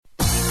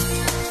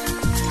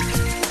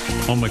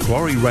on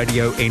Macquarie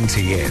Radio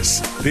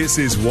NTS. This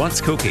is What's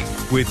Cooking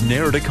with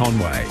Nerida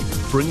Conway,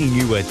 bringing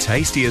you a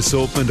tasty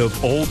assortment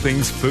of all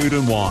things food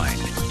and wine.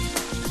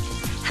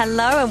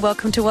 Hello and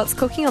welcome to What's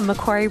Cooking on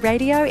Macquarie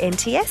Radio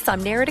NTS.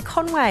 I'm Nerida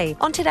Conway.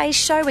 On today's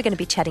show, we're going to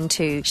be chatting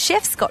to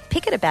Chef Scott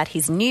Pickett about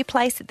his new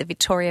place at the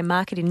Victoria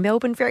Market in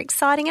Melbourne. Very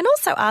exciting. And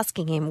also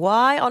asking him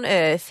why on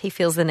earth he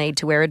feels the need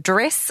to wear a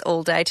dress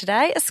all day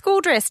today. A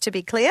school dress, to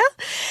be clear.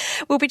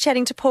 We'll be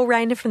chatting to Paul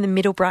Raynor from the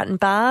Middle Brighton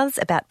Bars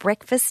about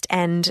breakfast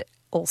and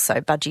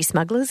also budgie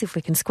smugglers, if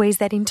we can squeeze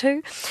that in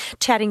too.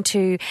 Chatting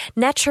to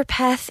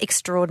naturopath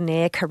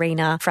extraordinaire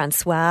Karina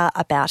Francois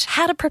about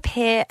how to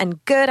prepare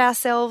and gird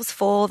ourselves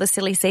for the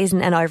silly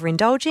season and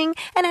overindulging,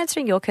 and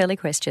answering your curly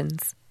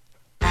questions.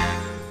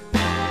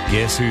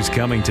 Guess who's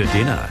coming to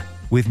dinner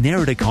with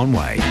Nerida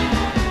Conway?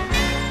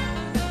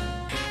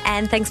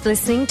 And thanks for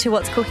listening to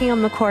What's Cooking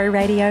on Macquarie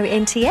Radio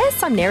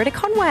NTS. I'm Nerida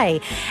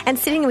Conway. And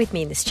sitting with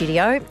me in the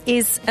studio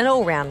is an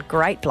all-round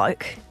great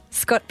bloke,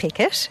 Scott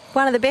Pickett,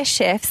 one of the best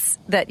chefs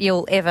that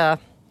you'll ever,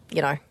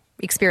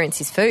 experience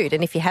his food.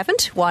 And if you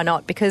haven't, why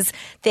not? Because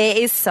there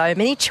is so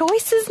many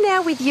choices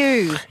now with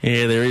you.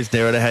 Yeah, there is,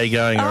 Nerida. How you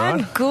going, all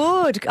right?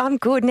 I'm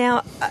good.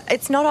 Now,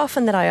 it's not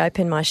often that I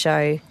open my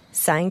show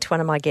saying to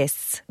one of my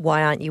guests,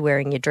 why aren't you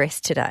wearing your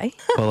dress today?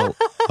 Well,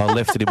 I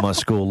left it in my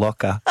school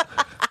locker,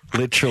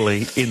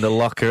 literally in the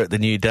locker at the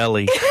New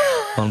Delhi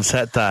on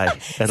Saturday,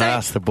 and I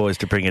asked the boys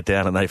to bring it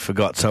down and they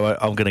forgot. So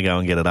I'm going to go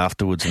and get it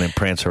afterwards and then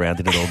prance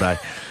around in it all day.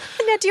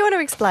 Now, do you want to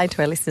explain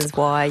to our listeners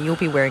why you'll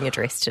be wearing a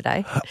dress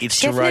today? It's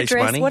Chef to raise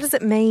dress, money. What does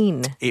it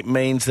mean? It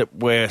means that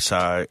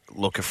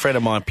a friend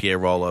of mine, Pierre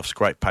Roloff's,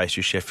 great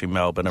pastry chef in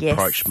Melbourne,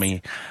 approached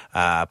me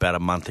about a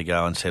month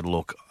ago and said,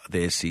 look,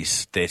 there's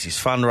this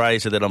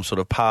fundraiser that I'm sort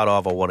of part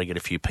of. I want to get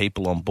a few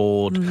people on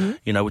board.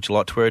 Mm-hmm. Would you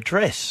like to wear a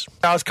dress?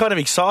 I was kind of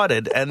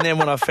excited, and then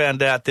when I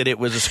found out that it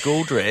was a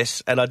school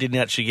dress and I didn't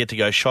actually get to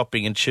go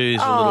shopping and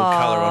choose a little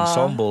colour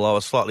ensemble, I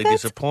was slightly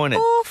disappointed.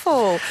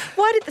 Awful.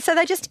 So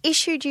they just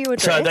issued you a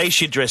dress? So they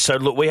issued dress. So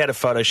look, we had a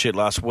photo shoot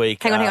last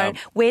week. Hang on.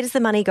 Where does the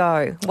money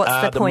go? What's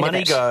the point of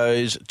it? The money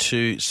goes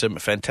to some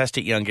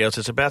fantastic young girls.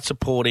 It's about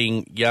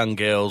supporting young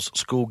girls,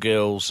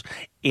 schoolgirls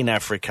in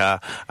Africa,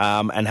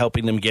 and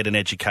helping them get an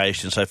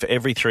education. So for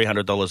every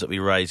 $300 that we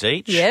raise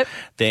each,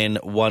 then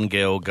one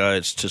girl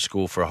goes to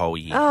school for a whole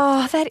year.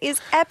 Oh, that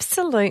is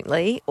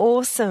absolutely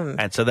awesome.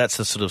 And so that's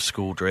the sort of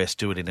school dress,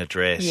 do it in a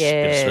dress,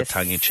 yes. sort of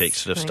tongue-in-cheek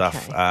sort of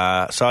stuff.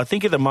 So I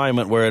think at the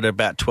moment we're at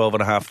about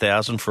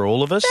 $12,500 for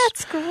all of us.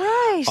 That's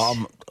great.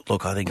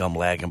 Look, I think I'm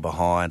lagging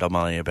behind. I'm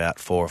only about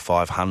 400 or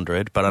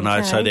 500, but I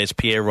know. So there's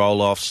Pierre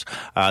Roloff's,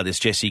 there's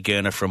Jessie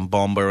Gurner from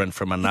Bomber and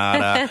from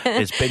Anada.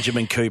 There's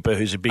Benjamin Cooper,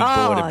 who's a big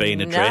boy to be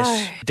in a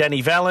dress.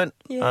 Danny Valent,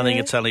 I think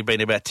it's only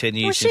been about 10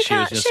 years since she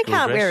was in a school dress. She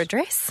can't wear a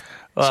dress.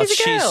 Well, she's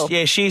a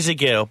girl. She's a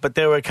girl, but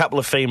there were a couple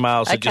of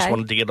females that just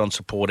wanted to get on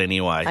support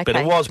anyway. Okay. But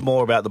it was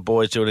more about the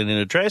boys doing it in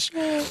a dress,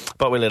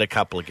 but we let a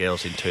couple of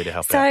girls in too to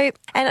help out. So,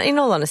 and in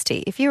all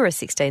honesty, if you were a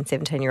 16,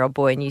 17-year-old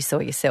boy and you saw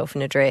yourself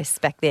in a dress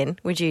back then,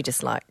 would you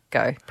just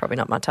go, probably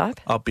not my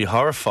type? I'd be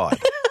horrified.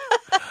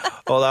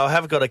 Although I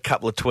have got a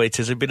couple of tweets.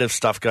 There's a bit of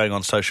stuff going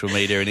on social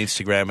media and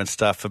Instagram and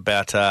stuff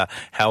about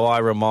how I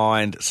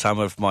remind some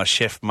of my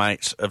chef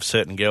mates of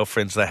certain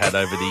girlfriends they had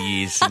over the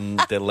years in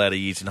their latter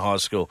years in high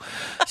school.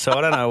 So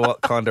I don't know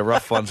what kind of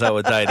rough ones they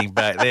were dating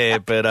back there,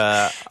 but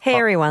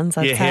hairy ones,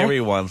 I'd say. Yeah,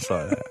 hairy ones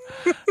like that.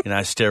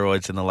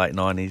 Steroids in the late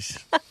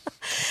 90s.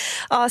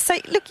 So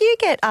look, you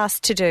get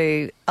asked to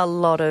do a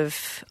lot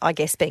of, I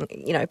guess,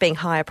 being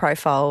higher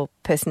profile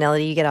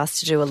personality, you get asked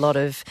to do a lot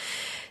of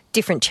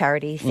different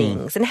charity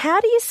things. And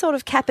how do you sort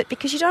of cap it?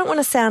 Because you don't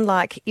want to sound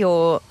like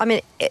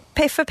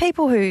for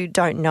people who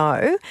don't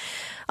know,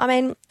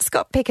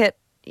 Scott Pickett,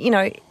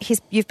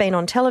 you've been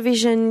on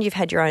television, you've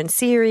had your own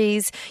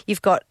series,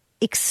 you've got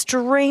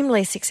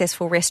extremely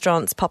successful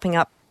restaurants popping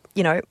up,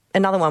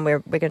 another one we're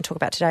going to talk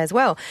about today as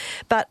well.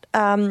 But,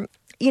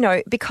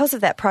 because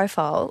of that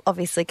profile,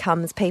 obviously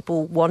comes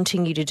people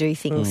wanting you to do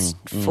things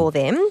for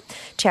them,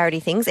 charity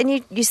things,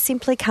 and you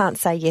simply can't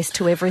say yes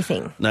to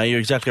everything. No, you're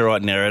exactly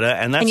right, Nerida.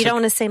 And you don't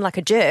want to seem like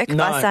a jerk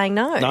by saying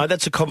no. No,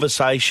 that's a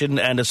conversation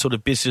and a sort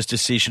of business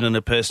decision and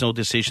a personal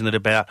decision that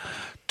about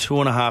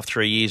 2.5,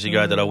 3 years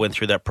ago that I went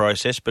through that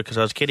process because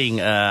I was getting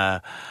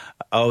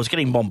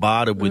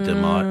bombarded with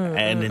them.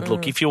 And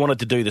look, if you wanted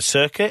to do the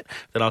circuit,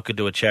 then I could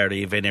do a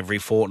charity event every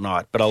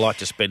fortnight. But I like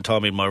to spend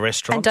time in my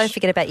restaurants. And don't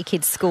forget about your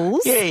kids'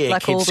 schools. Yeah,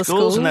 like kids' all the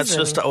schools. And that's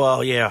just,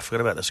 I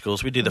forgot about the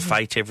schools. We do the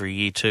Fete every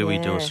year too. We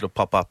do a sort of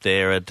pop up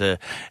there at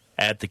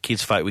the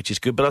Kids Fete, which is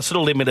good. But I sort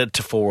of limited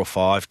to 4 or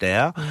 5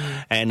 now.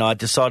 And I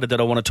decided that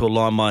I wanted to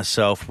align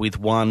myself with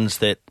ones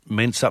that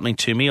meant something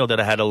to me or that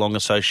I had a long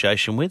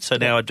association with. So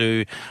now I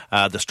do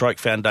the Stroke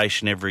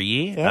Foundation every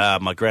year. Yeah.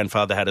 My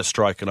grandfather had a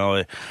stroke and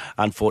I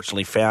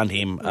unfortunately found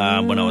him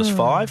when I was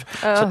 5.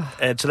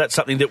 So that's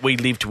something that we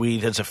lived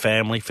with as a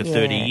family for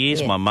 30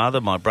 years. Yeah. My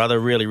mother, my brother,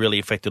 really, really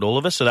affected all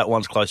of us. So that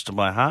one's close to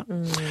my heart.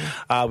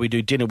 We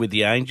do Dinner with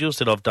the Angels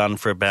that I've done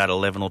for about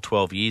 11 or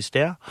 12 years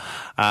now.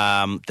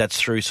 That's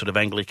through sort of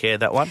Anglicare,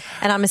 that one.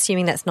 And I'm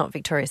assuming that's not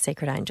Victoria's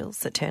Secret angels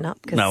that turn up?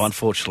 No,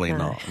 unfortunately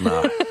not.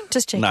 No.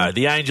 Just checking. No,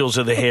 the angels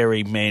are the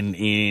hairy men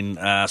in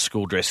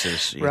school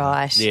dresses.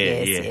 Right,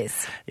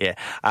 yes.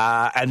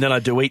 And then I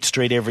do Eat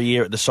Street every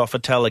year at the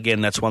Sofitel.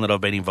 Again, that's one that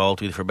I've been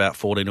involved with for about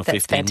 14 or 15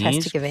 years. That's a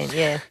fantastic event,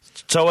 yeah.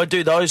 So I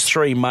do those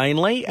 3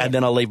 mainly, and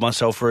then I leave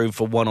myself room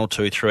for 1 or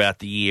 2 throughout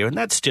the year. And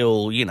that's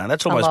still,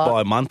 that's almost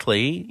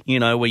bi-monthly,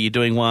 where you're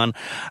doing one.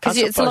 Because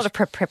it's a lot of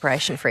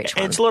preparation for each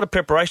one. It's a lot of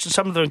preparation.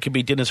 Some of them can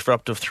be dinners for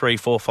up to 300,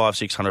 400, 500,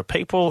 600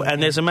 people,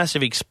 and there's a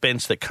massive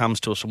expense that comes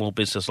to a small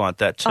business like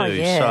that too. Oh,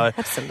 yeah, so,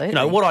 absolutely.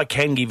 What I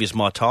can give is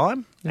my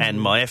time and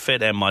my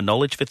effort and my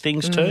knowledge for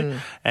things too,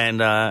 and,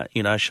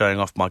 showing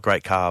off my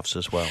great calves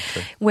as well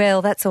too.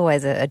 Well, that's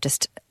always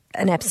just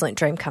an absolute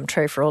dream come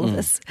true for all of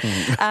us.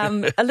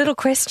 A little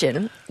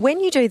question. When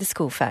you do the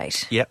school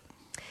fete, Yep.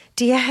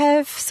 do you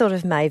have sort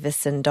of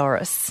Mavis and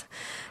Doris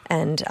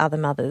and other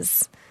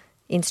mothers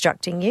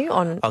instructing you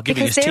on... I'll give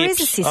because you there tips.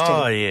 is a system.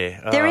 Oh,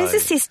 yeah. There is a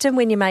system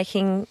when you're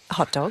making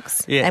hot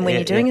dogs and when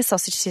you're doing a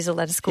sausage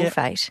sizzle at a school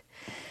fete.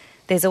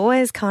 There's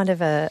always kind of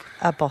a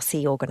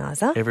bossy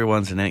organiser.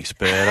 Everyone's an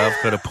expert. I've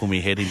got to pull my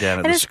head in down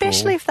at and the school. And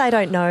especially if they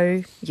don't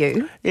know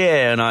you.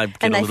 Yeah, and I get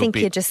and a they little think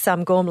bit... you're just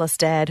some gormless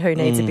dad who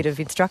needs a bit of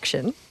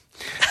instruction.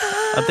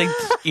 I think,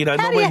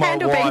 normally my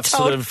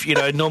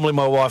wife normally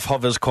my wife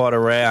hovers quite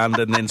around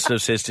and then sort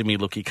of says to me,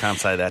 look, you can't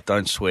say that,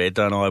 don't swear,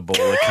 don't eyeball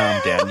her,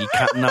 calm down. You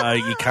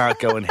can't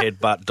go and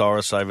headbutt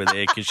Doris over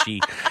there because she...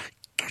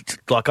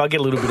 Like, I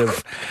get a little bit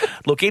of...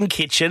 Look, in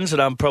kitchens,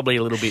 and I'm probably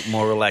a little bit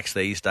more relaxed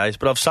these days,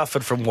 but I've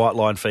suffered from white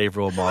line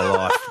fever all my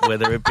life,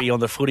 whether it be on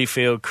the footy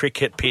field,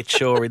 cricket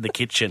pitch, or in the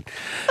kitchen.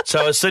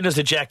 So as soon as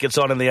the jacket's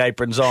on and the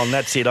apron's on,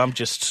 that's it. I'm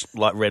just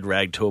like red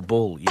rag to a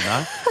bull,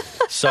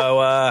 So,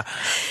 I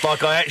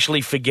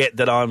actually forget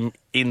that I'm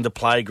in the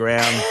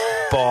playground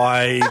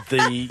by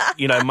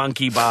the,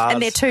 monkey bars.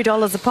 And they're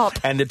 $2 a pop.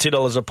 And they're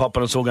 $2 a pop,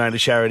 and it's all going to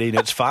charity, and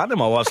it's fun. And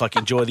my wife's like,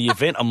 enjoy the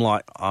event. I'm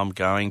like, I'm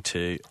going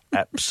to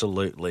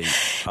absolutely...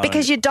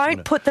 Because you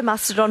don't put the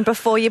mustard on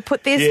before you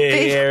put the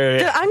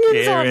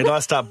onions on. And I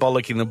start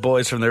bollocking the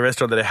boys from the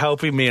restaurant that are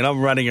helping me, and I'm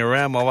running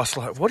around. My wife's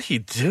like, what are you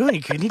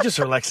doing? Can you just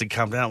relax and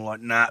come down? I'm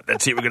like, nah,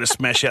 that's it. We're going to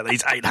smash out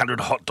these 800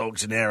 hot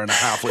dogs in an hour and a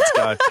half. Let's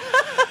go.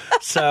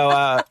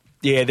 So...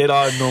 then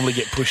I normally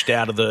get pushed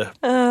out of the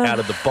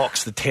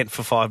box, the tent,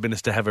 for 5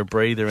 minutes to have a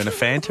breather and a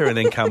Fanta, and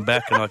then come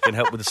back and I can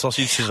help with the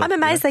sausage sizzle. I'm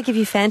amazed they give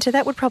you Fanta.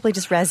 That would probably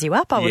just razz you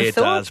up, I would have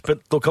thought. Yeah, it does. But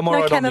look, I'm all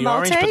right on the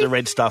orange, tea? but the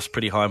red stuff's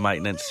pretty high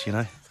maintenance,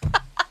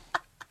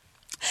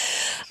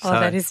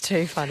 That is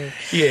too funny.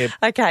 Yeah.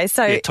 Okay,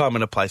 so... Yeah, time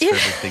and a place for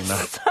everything, though.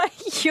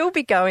 So you'll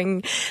be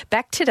going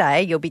back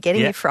today. You'll be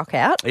getting your frock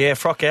out. Yeah,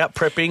 frock out,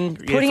 prepping.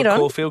 Putting it on.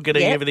 Caulfield,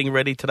 getting everything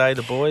ready today,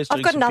 the boys.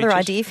 I've got another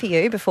idea for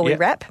you before we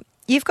wrap.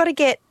 You've got to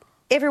get...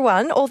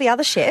 everyone, all the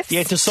other chefs.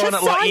 Yeah, to sign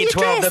it like Year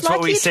 12. That's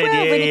what we said.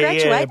 When you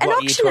graduate, and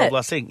auction Year 12 it.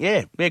 last thing.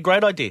 Yeah,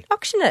 great idea.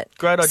 Auction it.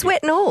 Great idea.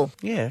 Sweat and all.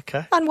 Yeah,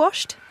 okay.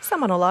 Unwashed.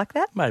 Someone will like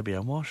that. Maybe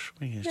unwashed.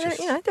 There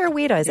are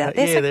weirdos out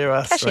there. Yeah, so there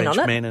are strange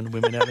on men and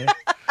women out there.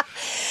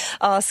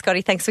 Oh,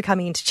 Scotty, thanks for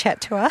coming in to chat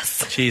to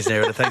us. Cheers,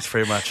 Nerida. Thanks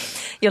very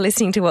much. You're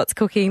listening to What's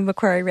Cooking,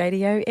 Macquarie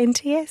Radio,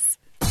 NTS.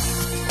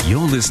 You're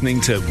listening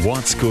to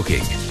What's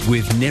Cooking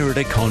with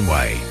Nerida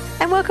Conway.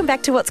 And welcome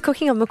back to What's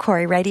Cooking on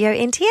Macquarie Radio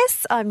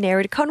NTS. I'm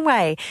Nerida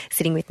Conway.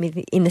 Sitting with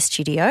me in the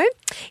studio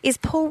is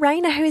Paul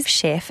Raynor, who is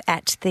chef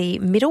at the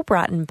Middle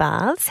Brighton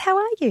Baths. How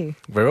are you?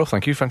 Very well,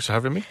 thank you. Thanks for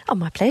having me. Oh,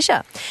 my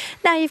pleasure.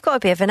 Now, you've got a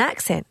bit of an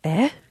accent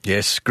there.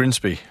 Yes,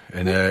 Grimsby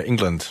in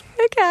England.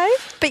 Okay.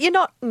 But you're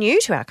not new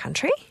to our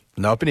country.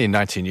 No, I've been here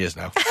 19 years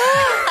now.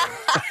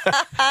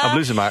 I'm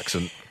losing my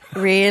accent.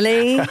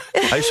 Really?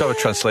 I used to have a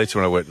translator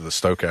when I worked at the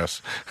Stoke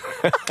House.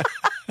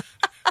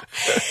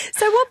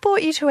 So what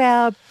brought you to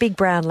our big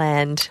brown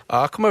land?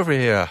 I come over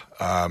here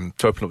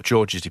to open up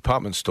George's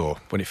department store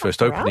when it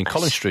first opened in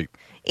Collins Street.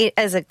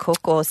 As a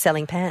cook or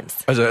selling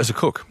pants? As a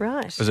cook.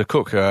 Right. As a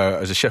cook,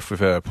 as a chef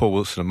with Paul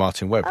Wilson and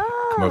Martin Webb.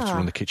 Come over to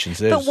run the kitchens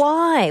there. But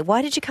why?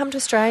 Why did you come to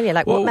Australia?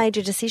 What made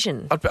your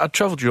decision? I'd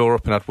travelled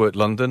Europe and I'd worked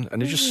London,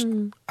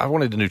 and I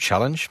wanted a new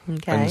challenge.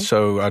 Okay. And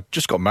so I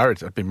just got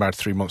married. I'd been married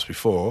 3 months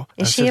before.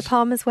 Is she a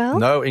Pom as well?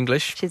 No,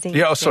 English. She's English.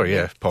 Yeah,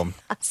 sorry, Pom.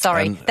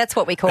 Sorry, that's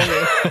what we call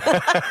you.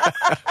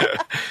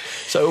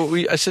 So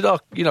I said,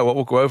 you know what,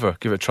 we'll go over,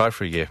 give it a try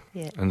for a year.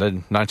 Yeah. And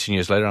then 19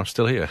 years later, I'm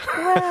still here.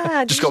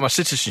 Wow. Just got my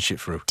citizenship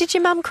through. Did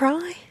your mum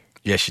cry?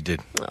 Yeah, she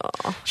did.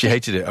 Oh. She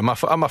hated it, and my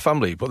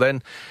family. But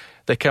then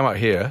they came out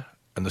here,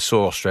 and they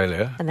saw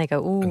Australia. And they go,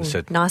 ooh, and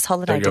said, nice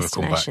holiday "Don't you ever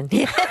come back." destination.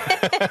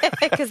 Yeah,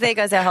 because there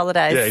goes our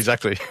holidays. Yeah,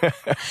 exactly.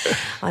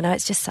 I know,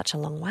 it's just such a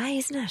long way,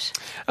 isn't it?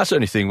 That's the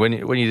only thing. When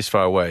you're this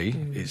far away,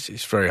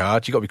 it's very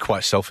hard. You've got to be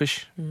quite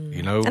selfish,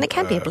 you know. And it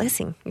can be a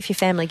blessing if your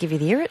family give you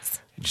the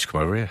irrits. You just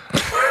come over here.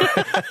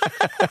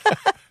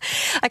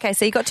 Okay,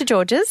 so you got to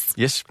George's.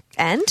 Yes.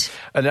 And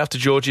after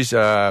George's,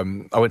 I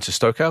went to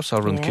Stokehouse. I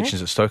run the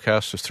kitchens at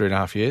Stokehouse for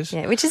 3.5 years.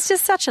 Yeah, which is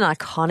just such an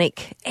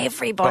iconic.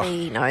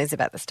 Everybody knows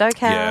about the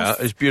Stokehouse. Yeah,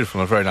 it's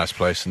beautiful and a very nice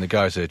place. And the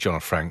guys there, John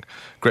and Frank,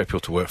 great people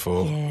to work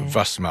for.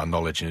 Vast amount of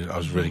knowledge, and I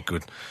was really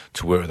good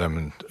to work with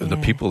them. And the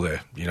people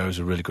there, you know, it was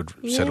a really good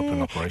setup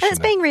and operation. And it's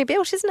being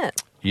rebuilt, isn't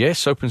it?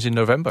 Yes, opens in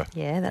November.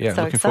 Yeah, that's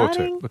so looking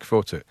exciting. Looking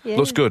forward to it. Yeah.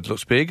 Looks good,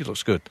 looks big, it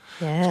looks good.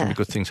 Yeah. There's going to be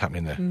good things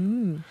happening there.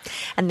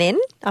 And then,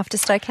 after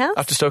Stokehouse?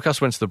 After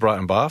Stokehouse, went to the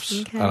Brighton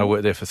Baths, and I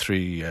worked there for 3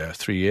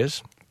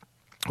 years,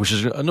 which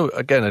is,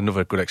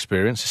 another good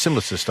experience,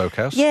 similar to the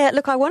Stokehouse. Yeah,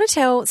 look, I want to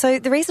tell... So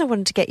the reason I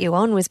wanted to get you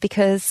on was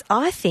because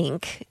I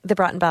think the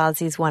Brighton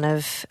Baths is one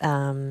of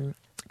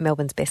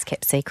Melbourne's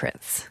best-kept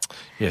secrets.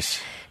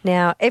 Yes.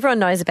 Now, everyone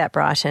knows about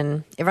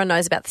Brighton. Everyone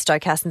knows about the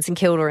Stokehouse in St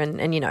Kilda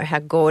and, you know, how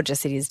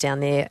gorgeous it is down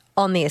there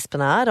on the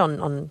Esplanade,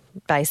 on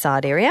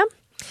Bayside area.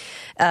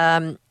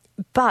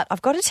 But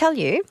I've got to tell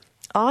you,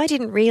 I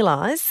didn't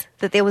realise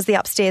that there was the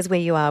upstairs where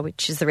you are,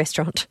 which is the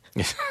restaurant.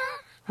 Yes.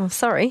 Oh,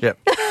 sorry. Yep.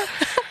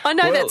 I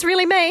know that's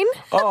really mean.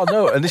 Oh,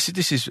 no, and this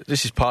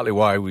is partly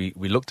why we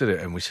looked at it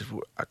and we said...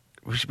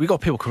 We got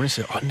people coming and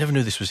saying, I never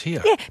knew this was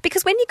here. Yeah,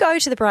 because when you go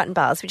to the Brighton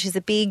Baths, which is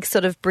a big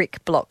sort of brick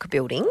block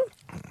building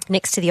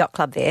next to the yacht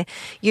club there,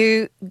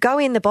 you go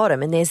in the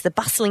bottom and there's the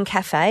bustling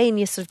cafe and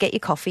you sort of get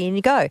your coffee and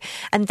you go.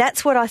 And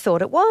that's what I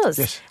thought it was.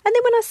 Yes. And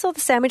then when I saw the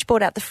sandwich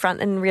board out the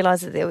front and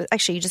realised that there was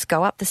actually you just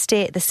go up the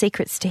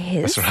secret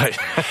stairs. That's right.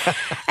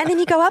 And then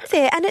you go up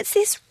there and it's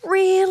this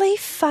really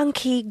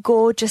funky,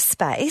 gorgeous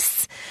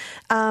space.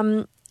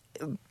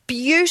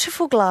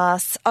 Beautiful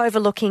glass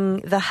overlooking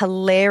the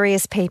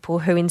hilarious people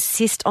who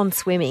insist on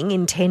swimming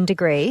in 10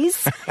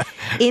 degrees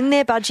in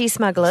their budgie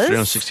smugglers.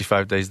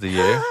 365 days of the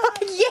year.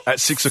 Yes. At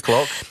 6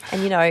 o'clock.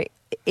 And, you know,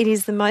 it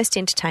is the most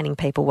entertaining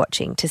people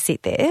watching to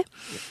sit there.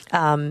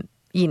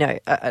 You know,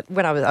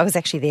 when I was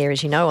actually there,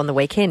 as you know, on the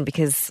weekend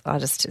because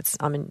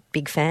I'm a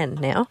big fan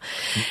now.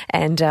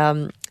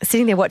 And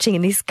sitting there watching,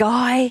 and this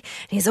guy,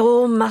 he's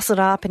all muscled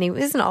up, and he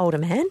was an older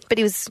man, but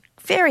he was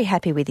very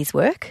happy with his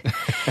work.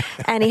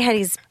 And he had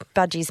his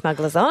budgie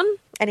smugglers on,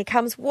 and he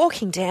comes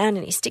walking down,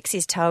 and he sticks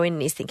his toe in,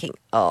 and he's thinking,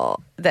 oh,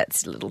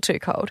 that's a little too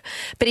cold.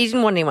 But he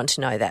didn't want anyone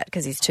to know that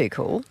because he's too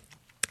cool.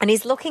 And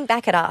he's looking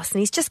back at us and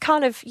he's just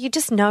you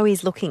just know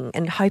he's looking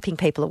and hoping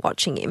people are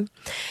watching him.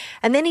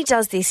 And then he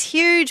does this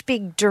huge,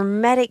 big,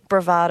 dramatic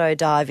bravado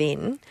dive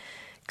in,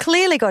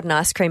 clearly got an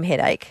ice cream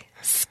headache,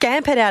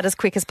 scampered out as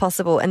quick as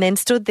possible and then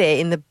stood there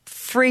in the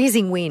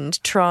freezing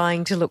wind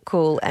trying to look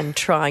cool and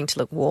trying to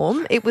look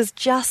warm. It was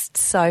just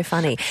so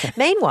funny.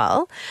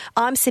 Meanwhile,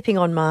 I'm sipping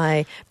on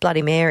my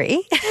Bloody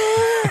Mary,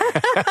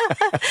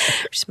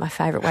 which is my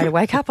favourite way to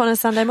wake up on a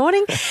Sunday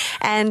morning,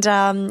 and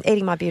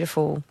eating my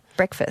beautiful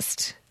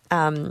breakfast.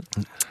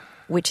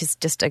 Which is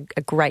just a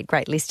great,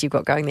 great list you've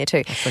got going there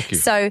too. Oh, thank you.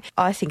 So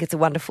I think it's a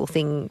wonderful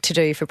thing to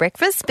do for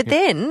breakfast. But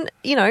then,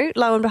 you know,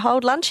 lo and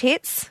behold, lunch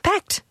hits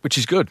packed. Which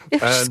is good.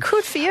 Which is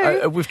good for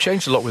you. We've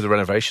changed a lot with the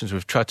renovations.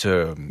 We've tried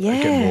to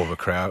get more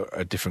of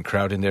a different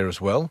crowd in there as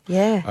well.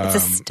 Yeah, it's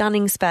a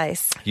stunning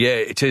space. Yeah,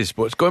 it is.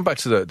 But going back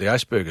to the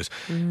iceburgers,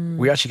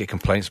 we actually get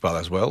complaints about that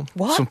as well.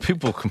 What? Some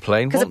people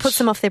complain. Because it puts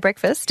them off their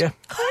breakfast? Yeah.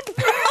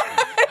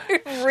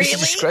 Really? This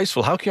is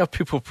disgraceful. How can you have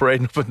people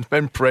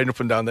men parading up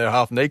and down there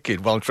half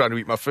naked while I'm trying to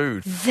eat my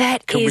food?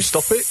 Can we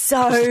stop it?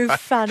 So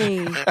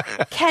funny.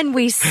 Can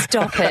we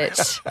stop it?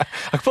 I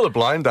can put the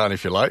blind down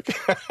if you like.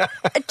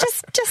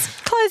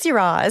 Just close your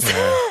eyes.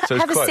 Yeah. So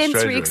have a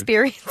sensory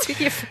experience with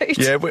your food.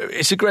 Yeah,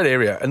 it's a great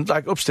area, and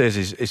like upstairs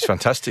is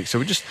fantastic.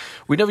 So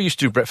we never used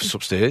to do breakfast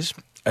upstairs.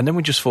 And then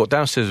we just thought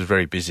downstairs was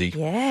very busy.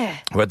 Yeah.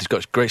 We had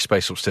got great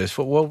space upstairs.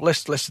 Thought, well,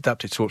 let's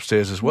adapt it to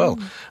upstairs as well.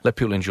 Let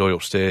people enjoy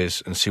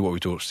upstairs and see what we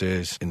do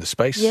upstairs in the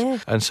space. Yeah.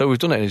 And so we've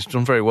done it, and it's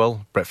done very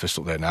well. Breakfast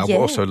up there now, Yeah.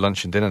 but also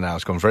lunch and dinner now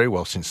has gone very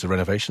well since the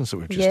renovations that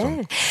we've just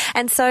done.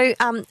 And so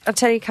I'll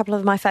tell you a couple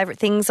of my favourite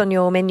things on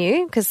your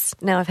menu because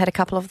now I've had a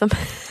couple of them.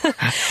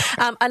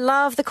 I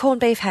love the corned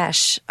beef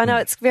hash. I know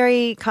it's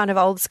very kind of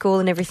old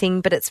school and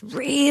everything, but it's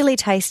really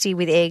tasty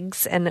with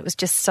eggs, and it was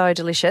just so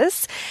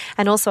delicious.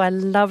 And also I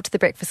loved the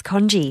breakfast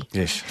congee.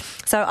 Yes.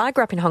 So I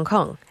grew up in Hong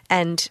Kong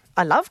and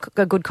I love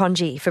a good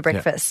congee for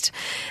breakfast.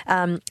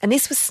 And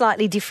this was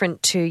slightly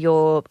different to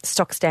your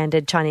stock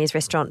standard Chinese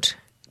restaurant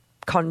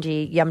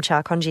congee, yum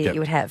cha congee that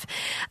you would have.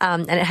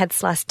 And it had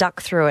sliced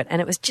duck through it,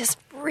 and it was just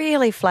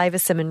really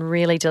flavoursome and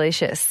really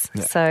delicious.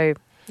 Yeah. So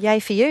yay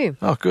for you.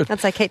 Oh, good. I'd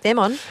say keep them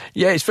on.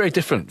 Yeah, it's very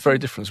different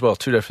as well.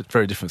 Two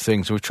very different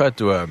things. So we've tried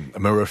to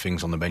mirror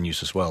things on the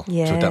menus as well.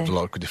 Yeah. To adapt a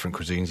lot of different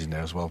cuisines in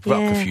there as well,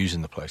 without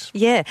confusing the place.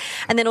 Yeah.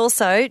 And then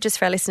also, just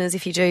for our listeners,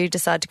 if you do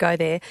decide to go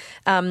there,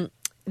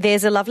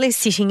 there's a lovely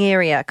sitting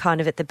area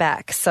kind of at the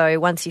back. So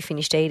once you've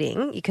finished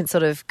eating, you can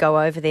sort of go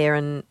over there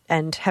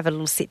and have a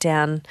little sit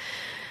down,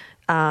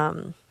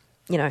 and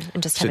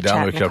just have a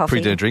chat and a coffee.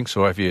 Pre-dinner drinks,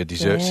 or have your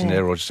desserts in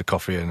there, or just a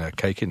coffee and a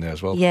cake in there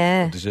as well.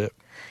 Yeah. Dessert.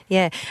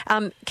 Yeah.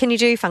 Can you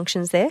do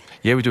functions there?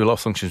 Yeah, we do a lot of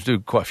functions. We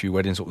do quite a few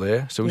weddings up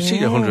there. So we see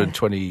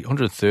 120,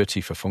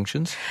 130 for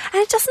functions.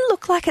 And it doesn't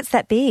look like it's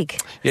that big.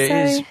 Yeah, it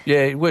is. Yeah,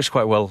 it works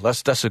quite well.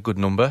 That's a good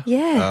number.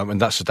 Yeah. And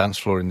that's a dance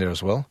floor in there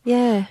as well.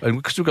 Yeah. And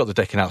because we've got the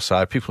decking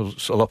outside, a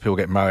lot of people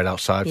get married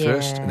outside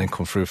first and then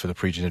come through for the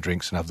pre-dinner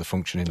drinks and have the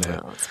function in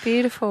there. Oh, it's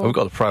beautiful. And we've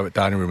got the private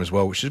dining room as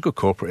well, which is a good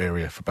corporate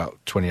area for about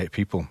 28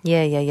 people.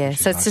 Yeah.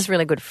 So it's just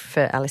really good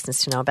for our listeners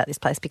to know about this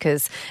place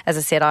because, as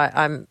I said,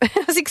 I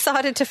was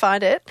excited to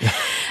find it.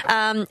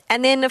 And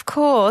then, of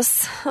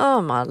course,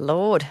 oh, my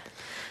Lord,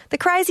 the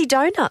crazy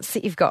donuts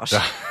that you've got.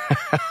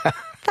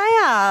 They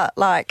are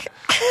like...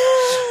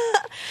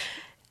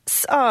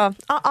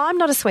 I'm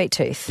not a sweet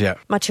tooth. Yeah.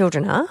 My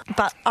children are,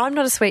 but I'm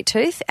not a sweet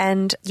tooth,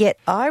 and yet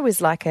I was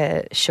like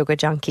a sugar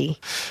junkie.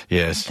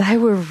 Yes. They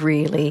were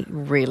really,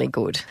 really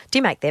good. Do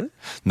you make them?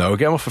 No, I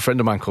get them off a friend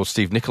of mine called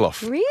Steve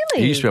Nikoloff.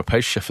 Really? He used to be a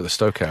pastry chef at the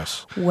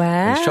Stokehouse. Wow.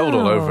 And he's travelled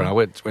all over, and I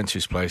went to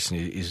his place, and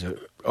he's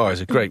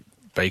a great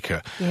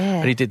baker. Yeah.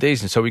 And he did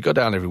these, and so we go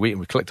down every week and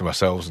we collect them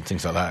ourselves and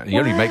things like that. And he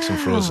only makes them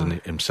for us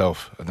and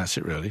himself, and that's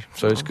it really.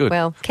 So it's good.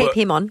 Well, keep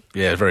him on.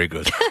 Yeah, very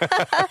good.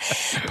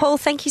 Paul,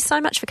 thank you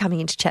so much for coming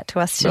in to chat to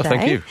us today. No,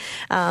 thank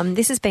you.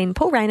 This has been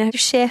Paul Raynor,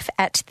 chef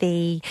at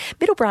the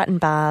Middle Brighton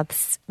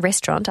Baths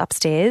restaurant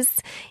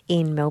upstairs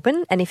in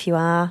Melbourne. And if you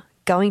are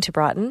going to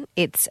Brighton,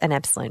 it's an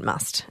absolute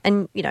must.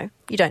 And, you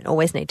don't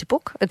always need to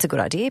book. It's a good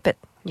idea, but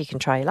you can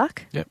try your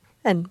luck. Yep.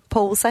 And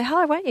Paul will say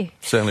hi, won't you?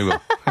 Certainly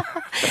will.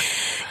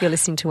 You're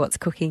listening to What's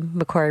Cooking,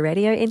 Macquarie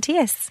Radio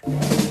NTS.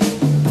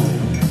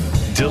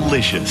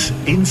 Delicious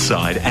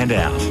inside and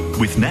out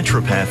with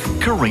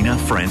naturopath Karina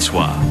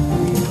Francois.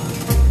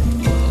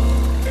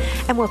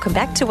 And welcome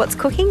back to What's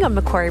Cooking on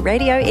Macquarie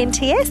Radio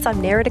NTS.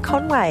 I'm Nerida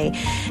Conway.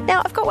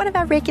 Now, I've got one of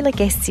our regular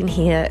guests in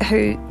here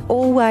who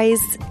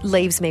always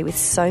leaves me with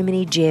so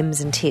many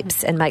gems and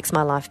tips and makes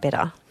my life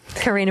better.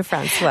 Karina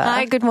Francois.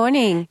 Hi, good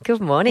morning. Good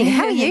morning.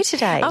 How are you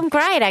today? I'm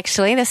great,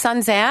 actually. The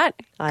sun's out.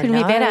 Couldn't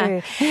be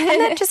better. And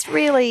that just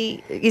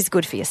really is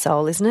good for your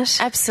soul, isn't it?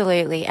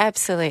 Absolutely,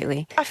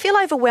 absolutely. I feel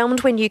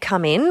overwhelmed when you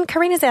come in.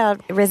 Karina's our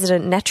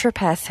resident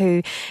naturopath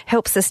who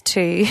helps us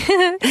to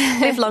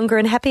live longer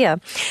and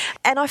happier.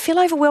 And I feel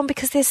overwhelmed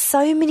because there's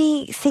so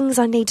many things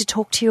I need to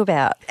talk to you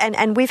about.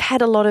 And we've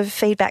had a lot of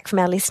feedback from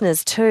our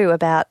listeners too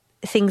about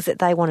things that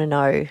they want to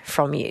know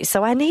from you.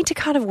 So I need to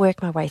kind of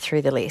work my way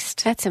through the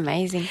list. That's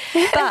amazing.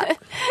 But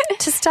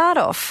to start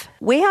off,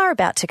 we are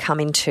about to come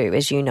into,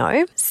 as you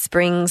know,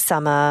 spring,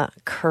 summer,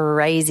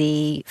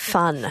 crazy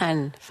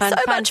fun. So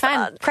much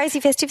fun. Crazy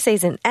festive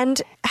season.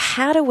 And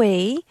how do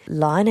we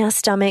line our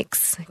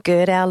stomachs,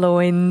 gird our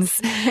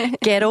loins,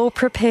 get all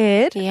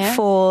prepared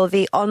for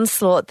the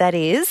onslaught that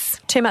is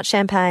too much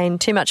champagne,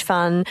 too much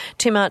fun,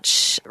 too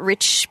much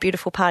rich,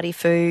 beautiful party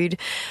food.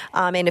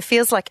 And it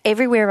feels like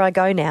everywhere I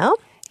go now,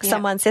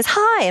 someone says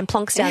hi and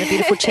plonks down a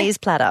beautiful cheese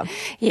platter.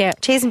 Yeah.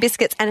 Cheese and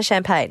biscuits and a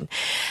champagne.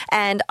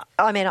 And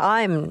I mean,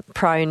 I'm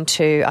prone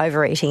to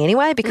overeating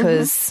anyway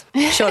because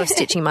short of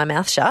stitching my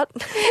mouth shut,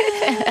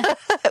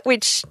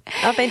 which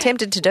I've been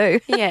tempted to do.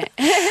 Yeah.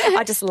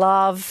 I just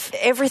love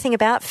everything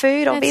about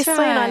food, obviously. That's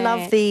right. And I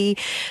love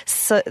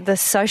the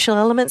social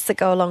elements that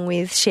go along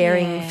with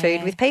sharing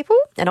food with people.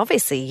 And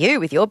obviously you,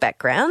 with your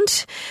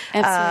background,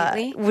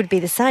 would be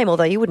the same,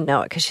 although you wouldn't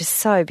know it because you're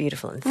so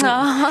beautiful and thin.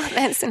 Oh,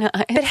 that's nice.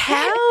 But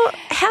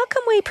how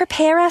can we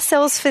prepare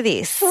ourselves for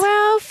this?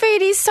 Well,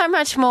 food is so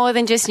much more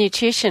than just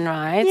nutrition,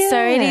 right? Yeah. So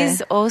it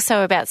is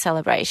also about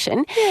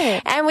celebration.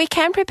 Yeah. And we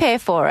can prepare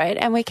for it,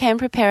 and we can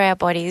prepare our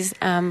bodies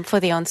for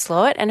the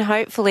onslaught, and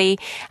hopefully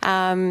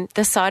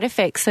the side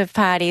effects of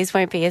parties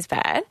won't be as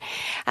bad.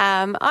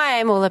 I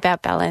am all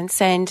about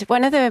balance, and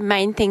one of the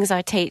main things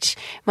I teach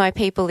my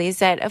people is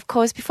that, of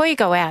course, before you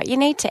go out, you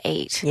need to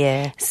eat.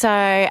 Yeah.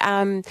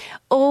 So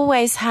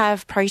always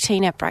have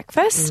protein at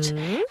breakfast.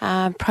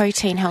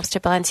 Protein helps to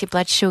balance your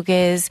blood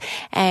sugars,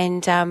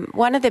 and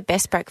one of the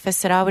best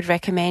breakfasts that I would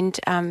recommend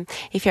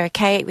if you're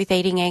okay with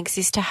eating eggs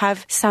is to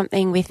have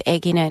something with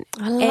egg in it.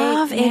 I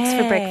love eggs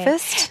for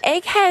breakfast.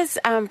 Egg has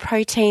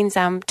proteins,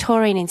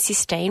 taurine and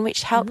cysteine,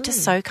 which help to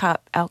soak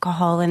up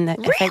alcohol and the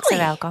effects of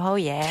alcohol,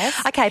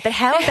 yes. Okay, but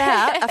how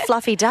about a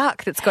fluffy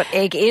duck that's got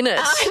egg in it?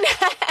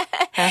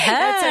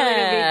 That's a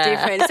little bit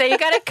different. So you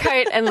got to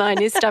coat and line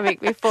your stomach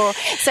before.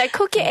 So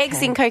cook your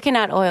eggs in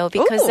coconut oil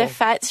because the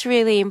fat's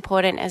really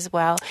important as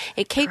well.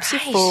 It keeps you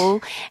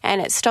full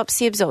and it stops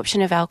the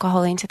absorption of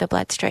alcohol into the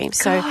bloodstream.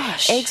 So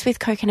eggs with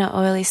coconut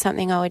oil is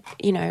something I would,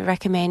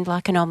 recommend,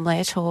 like an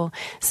omelette or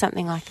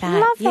something like that.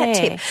 Love that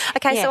tip.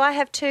 Okay, so I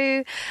have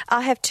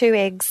two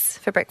eggs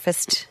for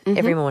breakfast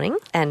every morning,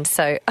 and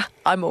so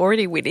I'm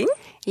already winning.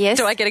 Yes.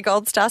 Do I get a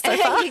gold star so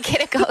far? You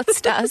get a gold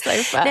star so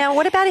far. Now,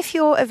 what about if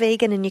you're a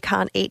vegan and you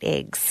can't eat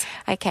eggs?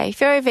 Okay,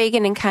 if you're a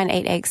vegan and can't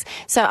eat eggs,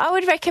 so I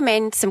would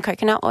recommend some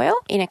coconut oil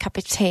in a cup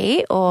of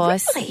tea, or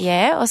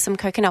or some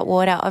coconut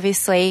water,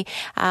 obviously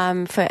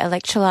for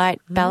electrolyte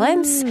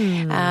balance.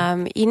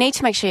 You need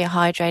to make sure you're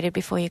hydrated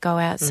before you go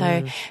out.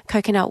 So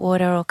coconut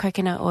water or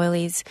coconut oil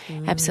is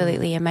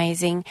absolutely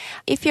amazing.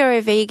 If you're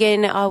a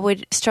vegan, I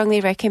would strongly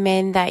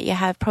recommend that you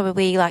have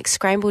probably like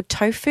scrambled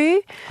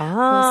tofu or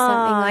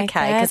something like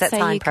that. Because that's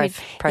high in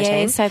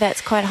protein. Yeah, so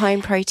that's quite high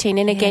in protein.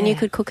 And again, you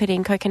could cook it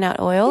in coconut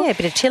oil. Yeah, a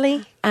bit of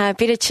chili.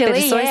 Bit of chili,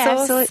 bit of soy sauce.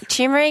 absolutely.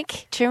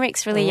 Turmeric.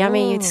 Turmeric's really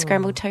yummy with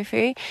scrambled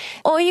tofu.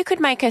 Or you could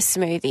make a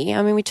smoothie.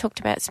 I mean, we talked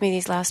about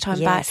smoothies last time,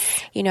 but,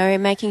 you know,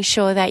 making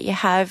sure that you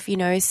have, you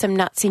know, some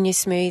nuts in your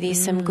smoothie,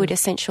 some good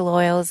essential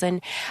oils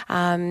and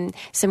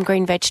some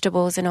green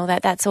vegetables and all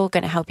that. That's all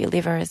going to help your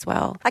liver as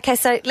well. Okay,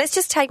 so let's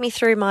just take me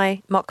through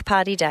my mock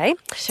party day.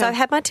 Sure. So I've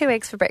had my 2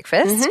 eggs for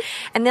breakfast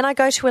and then I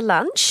go to a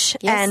lunch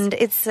and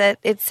it's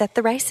at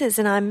the races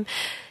and I'm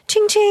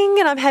ching ching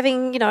and I'm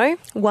having, you know,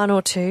 1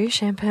 or 2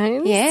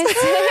 champagnes. Yes.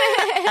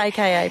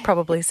 AKA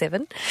probably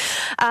 7.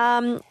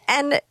 And,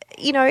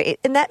 you know,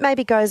 and that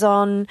maybe goes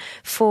on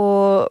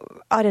for,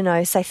 I don't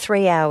know, say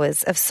 3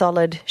 hours of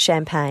solid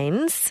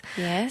champagnes.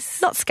 Yes.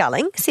 Not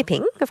sculling,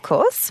 sipping, of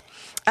course,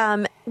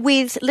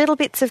 with little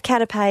bits of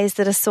canapes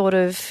that are sort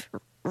of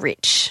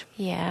rich.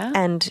 Yeah.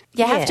 And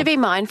you have to be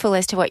mindful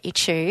as to what you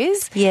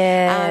choose.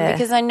 Yeah.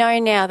 Because I know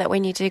now that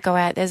when you do go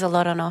out, there's a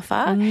lot on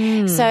offer.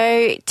 So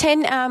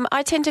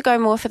I tend to go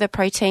more for the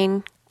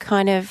protein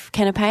kind of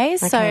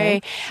canapes.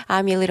 Okay. So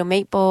your little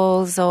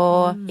meatballs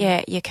or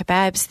your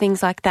kebabs,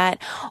 things like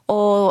that,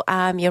 or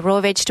your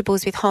raw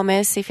vegetables with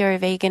hummus. If you're a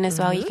vegan as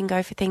well, you can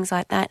go for things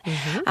like that.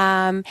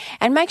 And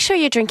make sure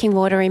you're drinking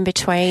water in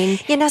between.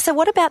 Yeah. Now, so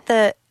what about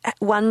the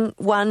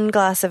one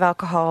glass of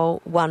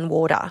alcohol, 1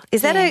 water?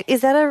 Is that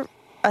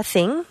a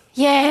thing?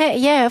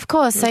 Yeah, of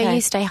course. So Okay.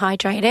 you stay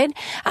hydrated.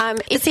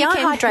 If See, you I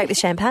can hydrate with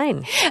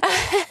champagne.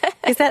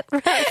 Is that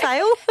right,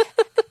 fail?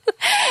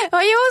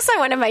 Well, you also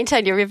want to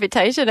maintain your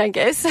reputation, I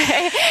guess.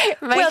 That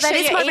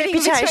is my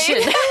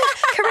reputation.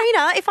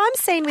 Karina, if I'm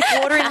seen with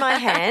water in my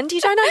hand,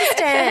 you don't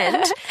understand.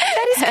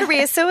 That is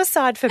career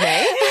suicide for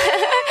me.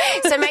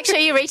 So make sure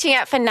you're reaching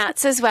out for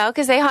nuts as well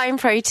because they're high in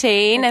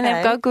protein and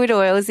they've got good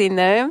oils in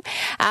them.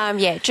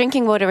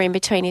 Drinking water in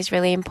between is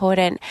really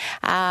important.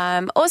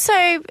 Also,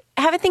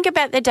 have a think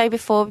about the day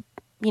before.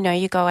 You know,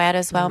 you go out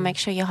as well. Make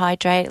sure you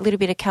hydrate. A little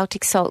bit of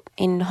Celtic salt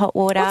in hot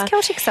water. What's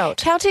Celtic salt?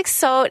 Celtic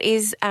salt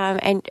is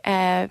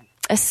a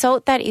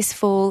salt that is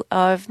full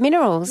of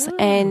minerals,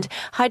 and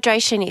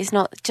hydration is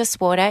not just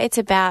water. It's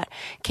about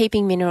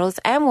keeping minerals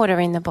and water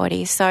in the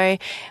body. So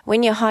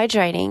when you're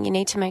hydrating, you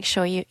need to make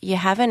sure you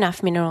have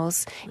enough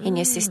minerals in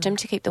your system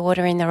to keep the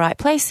water in the right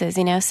places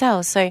in our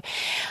cells. So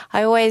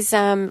I always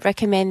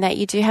recommend that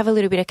you do have a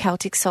little bit of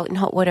Celtic salt in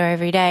hot water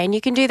every day, and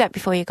you can do that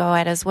before you go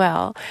out as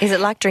well. Is it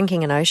like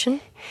drinking an ocean?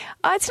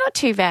 Oh, it's not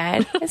too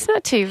bad. It's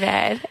not too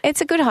bad.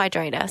 It's a good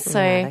hydrator. So,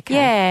 Right, okay.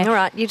 yeah. All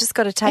right, you just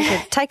got to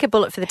take a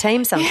bullet for the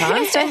team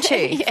sometimes, don't you?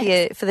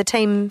 Yes. For the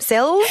team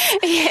cells.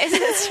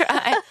 Yes, that's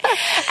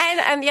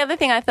right. And the other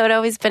thing I thought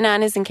of is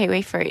bananas and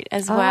kiwi fruit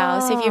as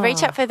well. So if you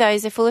reach out for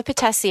those, they're full of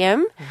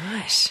potassium,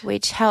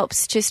 which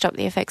helps to stop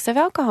the effects of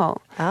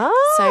alcohol.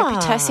 So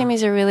potassium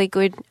is a really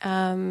good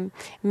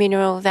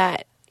mineral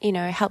that, you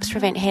know, helps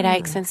prevent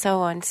headaches and so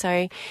on.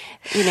 So,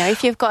 you know,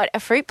 if you've got a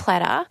fruit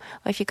platter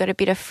or if you've got a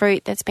bit of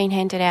fruit that's been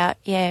handed out,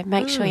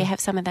 make sure you have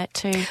some of that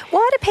too.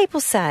 Why do people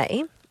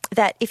say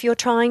that if you're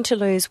trying to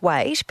lose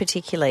weight,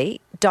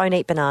 particularly, don't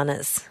eat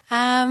bananas?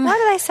 Why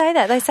do they say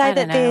that? They say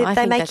that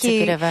they make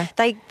you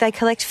they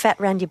collect fat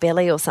around your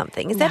belly or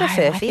something. Is that a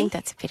furphy? I think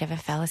that's a bit of a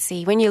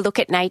fallacy. When you look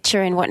at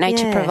nature and what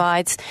nature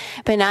provides,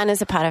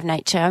 bananas are part of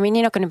nature. I mean,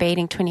 you're not going to be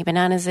eating 20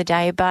 bananas a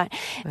day, but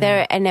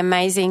they're an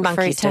amazing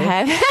fruit to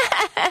have.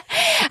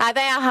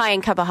 They are high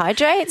in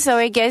carbohydrates, so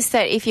I guess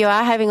that if you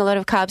are having a lot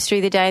of carbs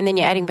through the day and then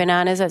you're adding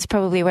bananas, that's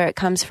probably where it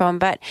comes from.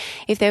 But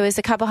if there was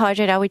a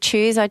carbohydrate I'd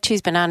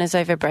choose bananas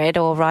over bread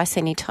or rice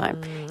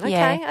anytime.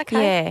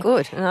 Okay,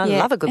 good. And I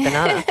love a good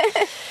banana.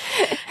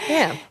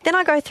 Then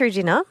I go through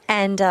dinner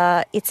and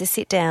it's a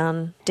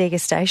sit-down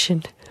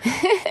degustation.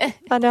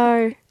 I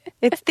know.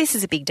 This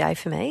is a big day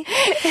for me.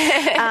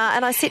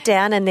 And I sit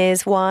down and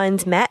there's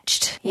wines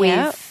matched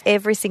with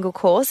every single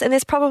course. And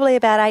there's probably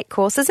about 8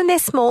 courses and they're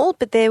small,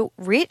 but they're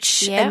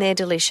rich and they're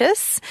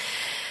delicious.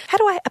 How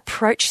do I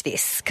approach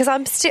this? Because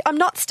I'm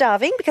not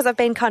starving because I've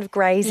been kind of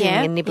grazing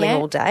and nibbling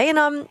all day, and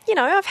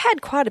I've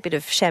had quite a bit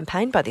of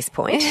champagne by this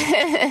point.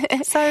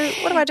 So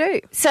what do I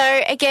do? So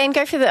again,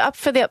 go for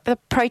the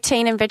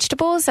protein and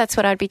vegetables. That's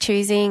what I'd be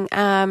choosing,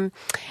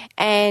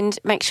 and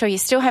make sure you're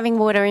still having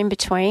water in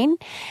between,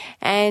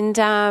 and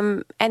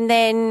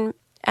then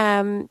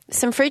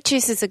some fruit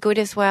juices are good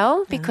as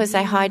well because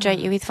they hydrate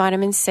you with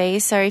vitamin C.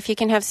 So if you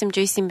can have some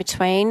juice in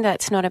between,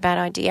 that's not a bad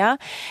idea.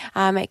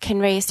 It can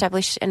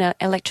re-establish an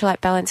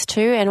electrolyte balance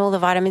too, and all the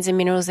vitamins and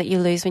minerals that you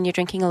lose when you're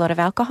drinking a lot of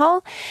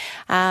alcohol.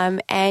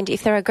 And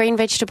if there are green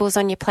vegetables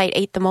on your plate,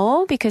 eat them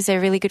all because they're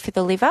really good for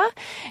the liver.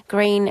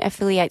 Green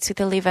affiliates with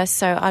the liver,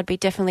 so I'd be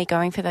definitely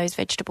going for those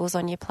vegetables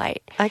on your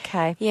plate.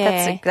 Okay.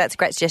 Yeah. That's a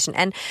great suggestion.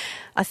 And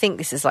I think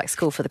this is like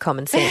school for the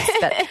common sense,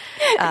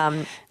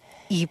 but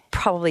you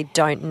probably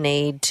don't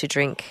need to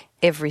drink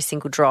every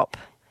single drop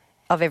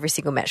of every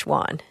single match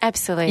wine.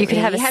 Absolutely. You could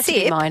have you a have sip.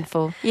 to be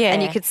mindful. Yeah.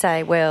 And you could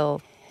say,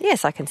 well,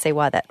 yes, I can see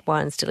why that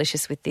wine's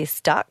delicious with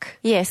this duck.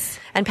 Yes.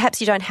 And perhaps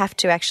you don't have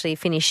to actually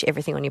finish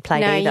everything on your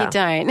plate either. No, you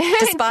don't.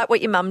 Despite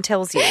what your mum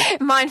tells you.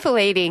 Mindful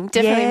eating.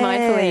 Definitely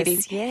mindful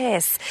eating.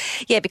 Yes.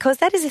 Yeah, because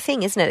that is a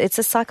thing, isn't it? It's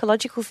a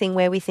psychological thing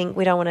where we think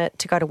we don't want it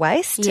to go to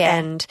waste. Yeah.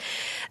 And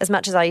as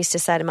much as I used to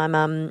say to my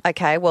mum,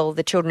 okay, well,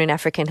 the children in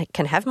Africa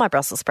can have my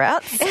Brussels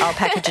sprouts. I'll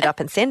package it up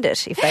and send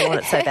it if they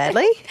want it so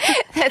badly.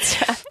 That's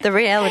right. The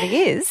reality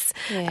is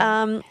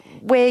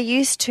we're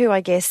used to, I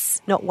guess,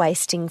 not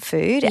wasting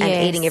food and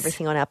Yes. eating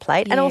everything on our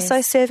plate and Yes. also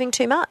serving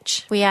too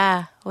much. We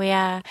are.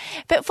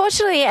 But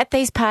fortunately, at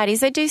these parties,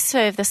 they do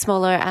serve the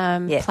smaller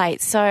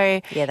plates.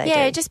 So, Yeah, they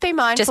do. just be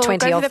mindful. Just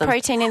 20 Go for of the them.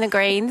 protein and the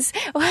greens.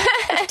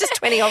 Just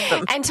 20 of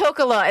them. And talk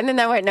a lot, and then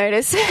they won't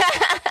notice.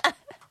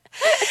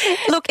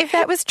 Look, if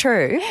that was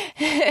true,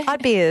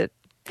 I'd be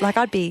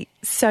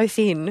so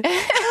thin.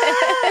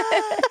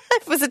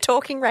 If it was a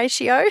talking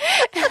ratio.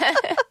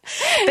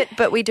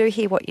 But we do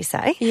hear what you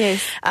say.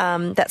 Yes.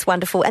 That's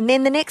wonderful. And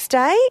then the next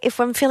day, if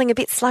I'm feeling a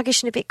bit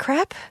sluggish and a bit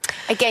crap,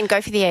 Again,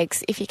 go for the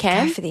eggs if you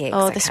can. Go for the eggs,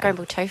 Or okay. the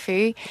scrambled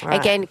tofu. Right.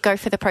 Again, go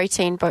for the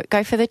protein. But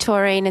go for the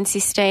taurine and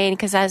cysteine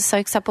because that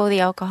soaks up all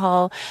the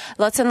alcohol.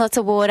 Lots and lots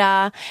of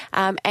water.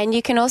 And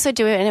you can also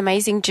do an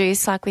amazing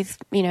juice like with,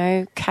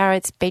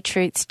 carrots,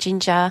 beetroots,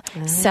 ginger,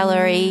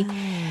 celery.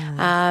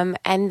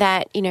 And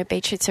that,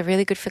 beetroots are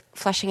really good for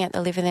flushing out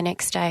the liver the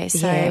next day.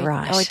 So Yeah,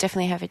 right. I would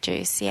definitely have a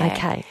juice. Yeah.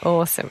 Okay,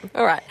 awesome.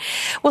 All right.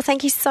 Well,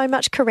 thank you so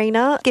much,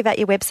 Karina. Give out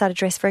your website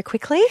address very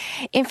quickly.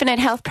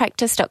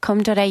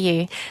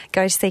 infinitehealthpractice.com.au.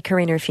 Go to see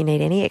Karina if you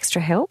need any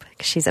extra help,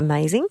 because she's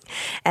amazing.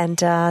 And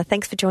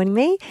thanks for joining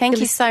me. Thank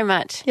you so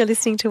much. You're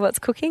listening to What's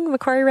Cooking,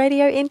 Macquarie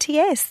Radio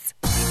NTS.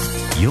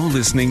 You're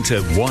listening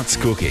to What's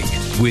Cooking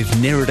with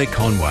Nerida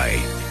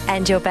Conway.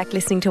 And you're back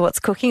listening to What's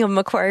Cooking on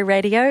Macquarie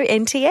Radio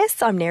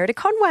NTS. I'm Nerida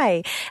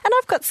Conway. And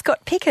I've got Scott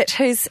Pickett,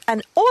 who's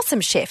an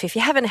awesome chef. If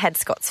you haven't had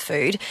Scott's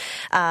food,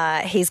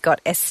 he's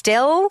got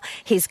Estelle,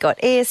 he's got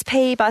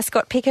ESP by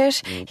Scott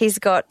Pickett, he's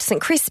got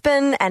St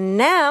Crispin, and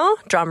now,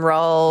 drum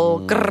roll,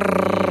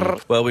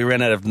 grrr. Well, we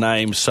ran out of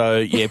names, so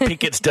yeah,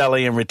 Pickett's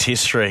Deli and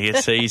Rotisserie.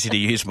 It's easy to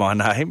use my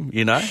name,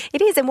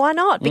 It is, and why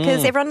not?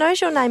 Because everyone knows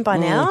your name by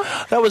now.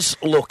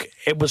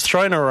 It was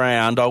thrown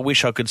around. I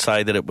wish I could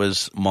say that it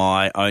was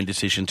my own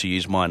decision to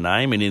use my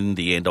name, and in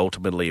the end,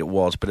 ultimately it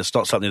was. But it's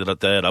not something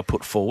that I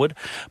put forward.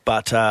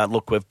 But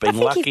we've been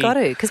lucky. I think you've got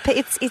to,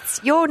 because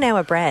you're now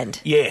a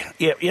brand. Yeah,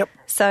 yep.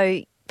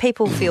 So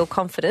people feel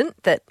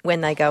confident that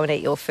when they go and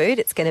eat your food,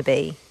 it's going to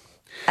be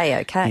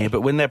A-OK. Yeah,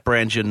 but when that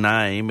brand's your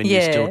name and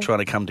you're still trying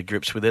to come to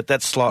grips with it,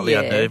 that's slightly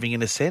unnerving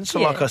in a sense.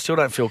 So, I still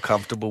don't feel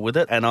comfortable with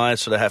it, and I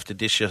sort of have to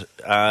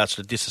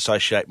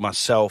disassociate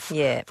myself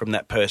from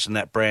that person,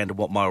 that brand, and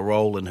what my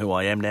role and who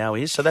I am now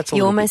is. So that's a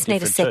You little bit almost need a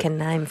different second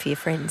too. name for your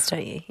friends,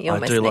 don't you? I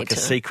do, like a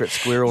secret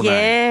squirrel name.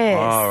 Yes.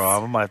 All right,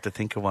 I might have to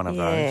think of one of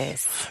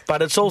Yes. those.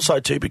 But it's also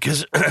too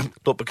because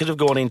we've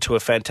gone into a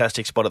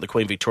fantastic spot at the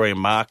Queen Victoria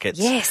Markets.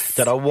 Yes.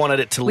 That I wanted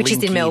it to Which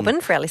link is in Melbourne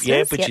for our listeners.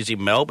 Yeah, which is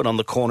in Melbourne on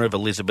the corner of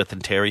Elizabeth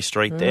and Terry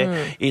Street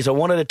there. Is I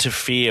wanted it to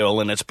feel,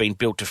 and it's been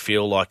built to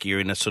feel like you're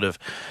in a sort of,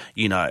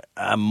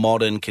 a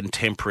modern,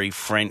 contemporary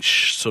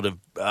French sort of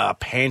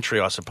pantry,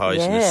 I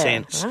suppose, in a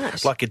sense.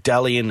 Right. Like a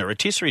deli and a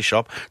rotisserie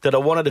shop, that I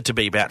wanted it to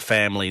be about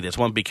family. There's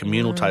one big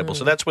communal table.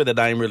 So that's where the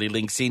name really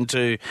links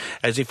into,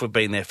 as if we've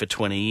been there for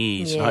 20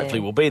 years. And hopefully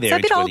we'll be there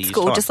in 20 years' So a bit old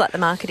school, time. just like the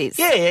market is.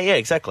 Yeah,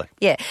 exactly.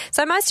 Yeah.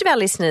 So most of our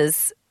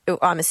listeners,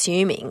 I'm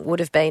assuming, would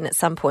have been at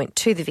some point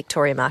to the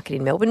Victoria Market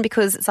in Melbourne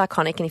because it's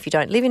iconic, and if you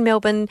don't live in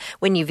Melbourne,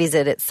 when you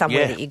visit, it's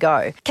somewhere that you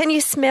go. Can you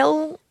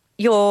smell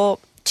your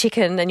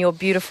chicken and your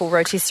beautiful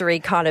rotisserie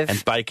kind of...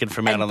 And bacon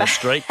from out on the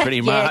street,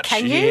 pretty much.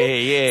 Can you?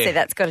 Yeah. So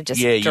that's got to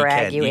just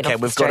drag you in off the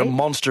We've street. got a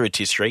monster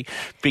rotisserie,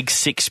 big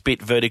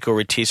 6-bit vertical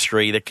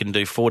rotisserie that can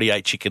do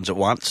 48 chickens at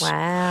once.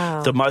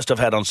 Wow. The most I've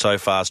had on so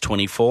far is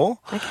 24.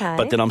 Okay.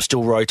 But then I'm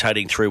still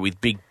rotating through with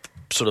big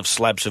sort of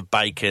slabs of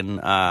bacon,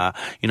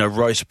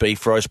 roast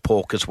beef, roast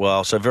pork as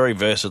well. So very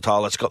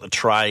versatile. It's got the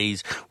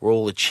trays where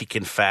all the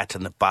chicken fat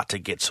and the butter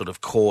gets sort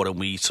of caught, and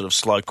we sort of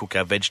slow cook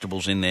our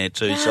vegetables in there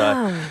too.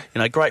 So,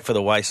 great for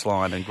the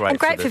waistline and great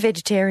for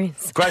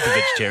vegetarians. Great for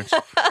vegetarians.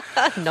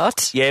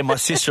 Not. Yeah, my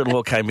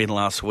sister-in-law came in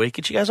last week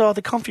and she goes, "Oh,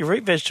 the confit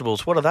root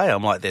vegetables, what are they?"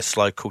 I'm like, "They're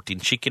slow cooked in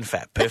chicken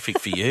fat, perfect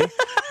for you."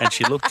 And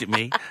she looked at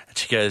me and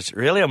she goes,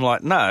 "Really?" I'm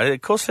like, "No,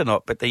 of course they're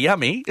not, but they're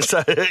yummy."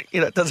 So,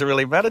 it doesn't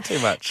really matter too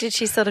much. Did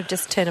she sort of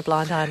just turn a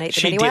blind eye and eat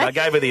them anyway? She did. I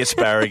gave her the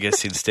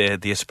asparagus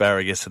instead, the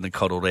asparagus and the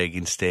coddled egg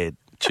instead.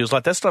 She was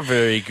like, "That's not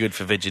very good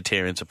for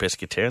vegetarians or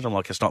pescatarians." I'm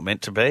like, "It's not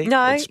meant to be.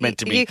 No, it's meant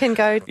to be." You can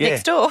go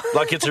next door.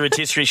 Like it's a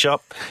rotisserie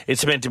shop.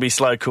 It's meant to be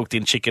slow cooked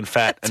in chicken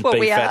fat and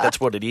beef fat. That's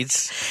what it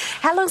is.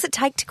 How long does it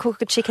take to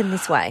cook a chicken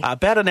this way?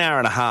 About an hour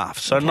and a half.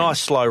 So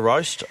nice slow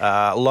roast,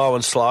 low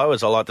and slow,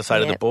 as I like to say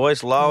to the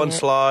boys. Low and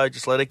slow,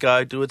 just let it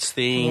go, do its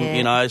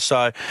thing,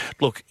 So,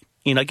 look,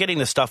 getting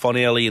the stuff on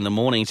early in the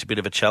morning is a bit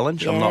of a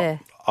challenge. Yeah.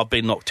 I've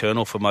been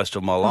nocturnal for most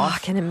of my life. I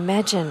can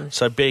imagine.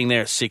 So being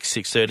there at 6:30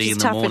 in the morning.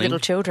 It's tough with little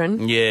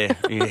children. Yeah.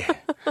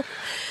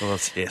 Well,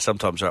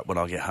 sometimes right when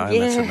I get home,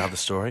 that's another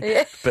story.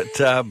 Yeah.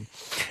 But,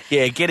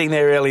 getting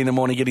there early in the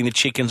morning, getting the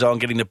chickens on,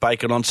 getting the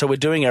bacon on. So we're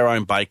doing our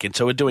own bacon.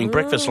 So we're doing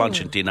breakfast,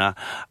 lunch and dinner.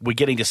 We're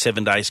getting to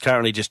 7 days,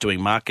 currently just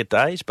doing market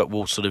days, but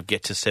we'll sort of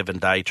get to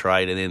 7-day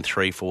trade and then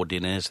 3-4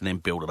 dinners and then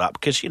build it up.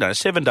 Because,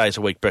 7 days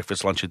a week,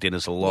 breakfast, lunch and dinner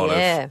is a lot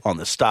of on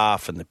the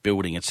staff and the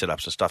building and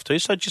setups and stuff too.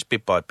 So just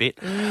bit by bit.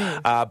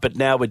 But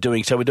now we're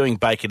doing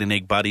bacon and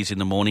egg buddies in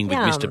the morning with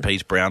Mr.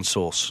 P's brown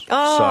sauce.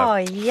 Oh,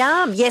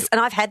 yum. Yes,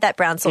 and I've had that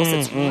brown sauce.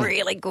 It's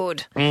really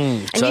good.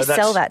 And so you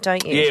sell that,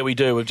 don't you? Yeah, we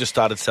do. We've just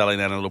started selling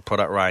that in a little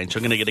product range.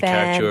 I'm going to get a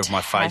caricature of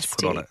my face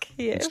put on it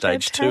in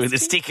stage 2 of the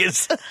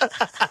stickers.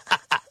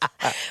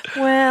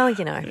 Well,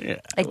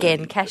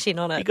 again, cash in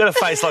on it. You've got a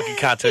face like a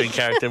cartoon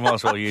character. Might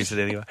as well use it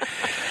anyway.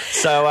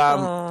 So,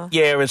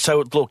 and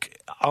so, look,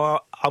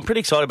 I'm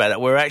pretty excited about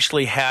that. We're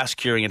actually house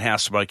curing and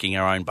house smoking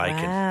our own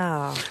bacon.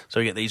 Wow. So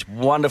we get these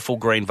wonderful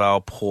green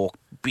veal pork,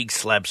 big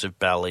slabs of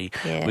belly.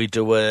 Yeah. We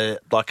do a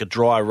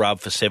dry rub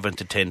for 7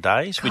 to 10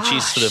 days, which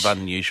is sort of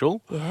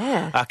unusual.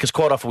 Yeah. Because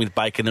quite often with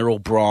bacon, they're all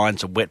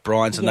brines and wet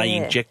brines, and they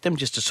inject them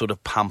just to sort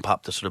of pump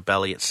up the sort of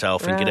belly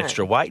itself and get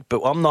extra weight.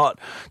 But I'm not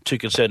too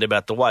concerned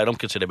about the weight. I'm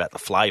concerned about the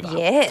flavour.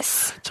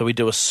 Yes. So we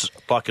do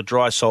a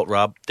dry salt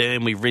rub,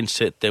 then we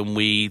rinse it, then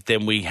we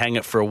hang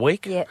it for a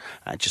week. Yeah.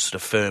 It just sort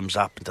of firms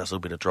up and does a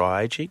little bit of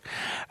dry aging.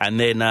 And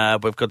then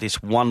we've got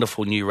this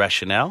wonderful new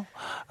rationale.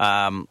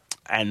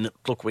 And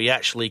look, we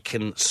actually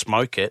can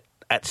smoke it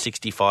at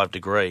 65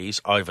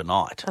 degrees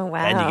overnight. Oh,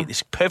 wow. And you get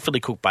this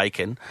perfectly cooked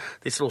bacon,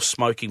 this little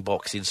smoking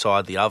box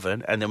inside the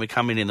oven, and then we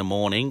come in the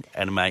morning,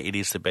 and, mate, it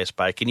is the best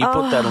bacon. You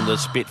put that on the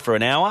spit for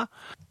an hour,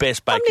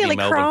 best bacon in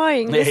Melbourne.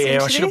 I'm nearly crying.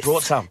 Yeah, I should have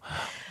brought some.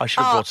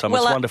 It's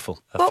wonderful.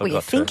 What were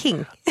you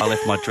thinking? I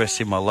left my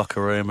dress in my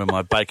locker room and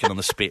my bacon on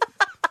the spit.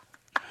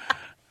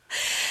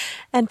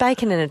 And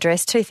bacon and a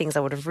dress, 2 things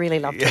I would have really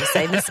loved to have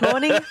seen this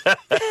morning.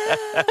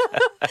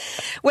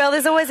 Well,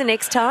 there's always a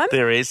next time.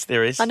 There is.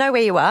 I know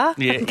where you are.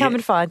 Yeah, I can come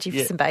and find you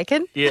for some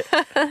bacon. Yeah.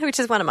 Which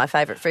is one of my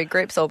favourite food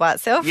groups all by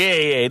itself. Yeah,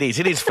 it is.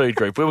 It is food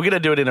group. We were going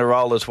to do it in a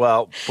roll as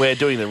well. We're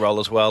doing the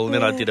roll as well. And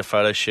then I did a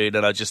photo shoot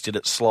and I just did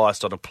it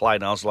sliced on a plate.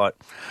 And I was like,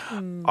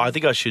 I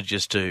think I should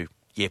just do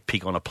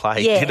pig on a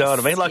plate. Yes, you know what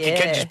I mean? Like it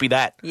can just be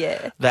that.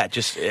 Yeah. That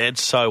just,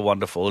 it's so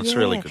wonderful. It's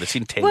really good. It's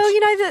intense. Well,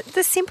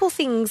 the simple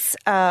things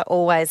are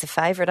always a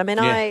favourite. I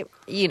mean,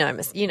 you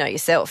know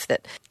yourself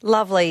that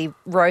lovely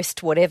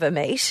roast whatever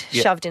meat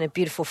shoved in a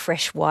beautiful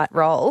fresh white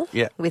roll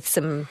with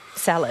some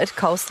salad,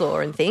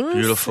 coleslaw and things.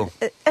 Beautiful.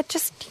 It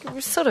just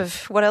sort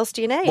of, what else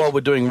do you need? Well,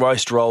 we're doing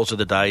roast rolls of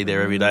the day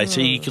there every day.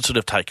 So you can sort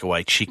of take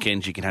away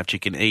chickens. You can have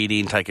chicken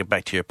eat-in, take it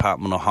back to your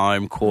apartment or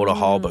home, quarter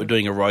whole. But we're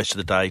doing a roast of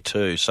the day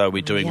too. So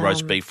we're doing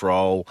roast beef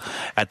roll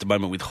at the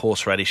moment with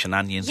horseradish and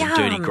onions and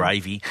dirty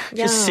gravy.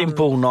 Just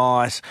simple,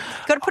 nice.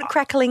 Got to put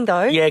crackling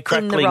though. Yeah,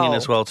 crackling in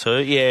as well too.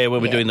 Yeah,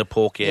 when we're doing the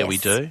pork, we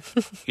do.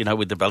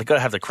 With the belly. Got to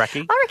have the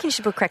cracking. I reckon you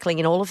should put crackling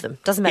in all of them.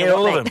 Doesn't matter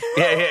all what of them.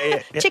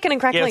 Yeah. Chicken and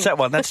crackling. Yeah, it's that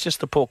one. That's just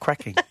the pork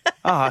cracking.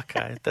 Oh,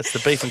 okay. That's the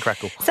beef and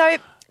crackle. So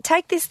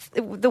take this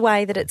the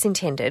way that it's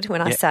intended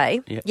when I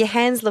say your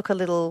hands look a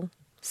little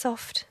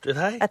soft. Do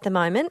they? At the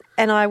moment.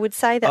 And I would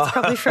say that's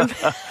probably from...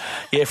 from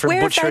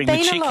Where butchering have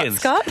they the been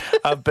chickens. A lot, Scott?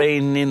 I've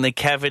been in the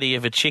cavity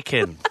of a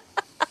chicken.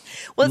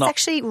 Well, it's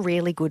actually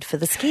really good for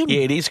the skin.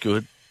 Yeah, it is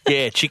good.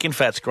 Yeah, chicken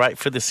fat's great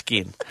for the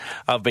skin.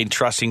 I've been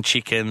trussing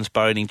chickens,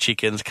 boning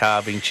chickens,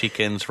 carving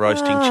chickens,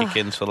 roasting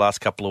chickens for the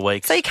last couple of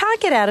weeks. So you can't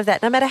get out of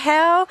that. No matter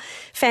how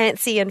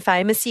fancy and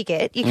famous you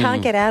get, you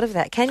can't get out of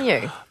that, can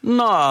you?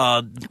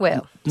 No.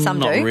 Well, some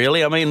do. Not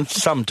really. I mean,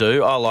 some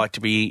do. I like to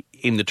be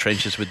in the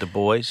trenches with the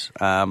boys.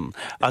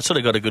 I sort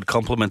of got a good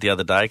compliment the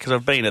other day because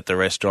I've been at the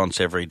restaurants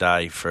every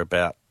day for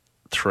about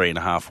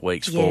 3.5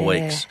 weeks, 4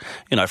 weeks,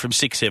 from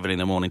 6, 7 in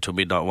the morning till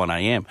midnight, 1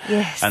 a.m.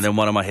 Yes. And then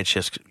one of my head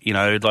chefs, he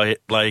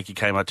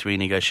came up to me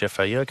and he goes, "Chef,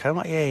 are you okay?" I'm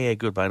like, yeah,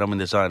 good, mate. I'm in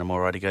the zone. I'm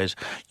all right. He goes,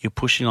 "You're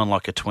pushing on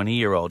like a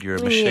 20-year-old. You're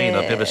a machine.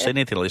 I've never seen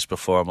anything like this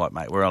before." I'm like,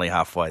 "Mate, we're only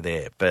halfway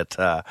there." But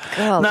no,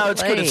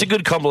 it's good. It's a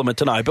good compliment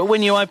to know. But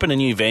when you open a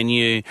new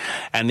venue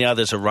and the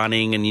others are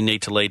running and you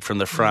need to lead from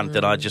the front,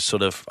 then I just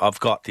I've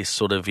got this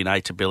sort of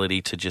innate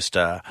ability to just,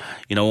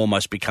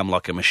 almost become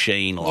like a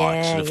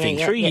machine-like sort of thing.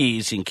 3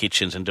 years in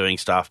kitchens and doing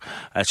stuff.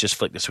 It's just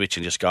flick the switch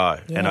and just go.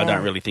 Yeah. And I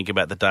don't really think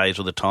about the days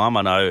or the time.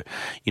 I know,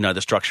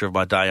 the structure of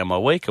my day and my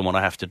week and what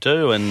I have to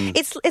do. And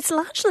it's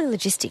largely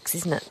logistics,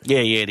 isn't it? Yeah,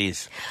 it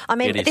is. I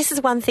mean, this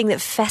is one thing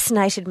that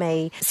fascinated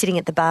me sitting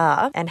at the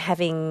bar and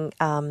having,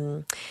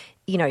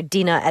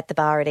 dinner at the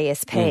bar at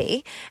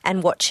ESP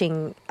and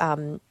watching,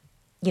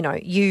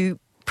 you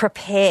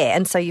prepare.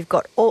 And so you've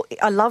got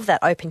I love that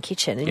open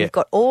kitchen, and you've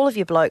got all of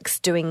your blokes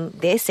doing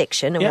their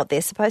section and what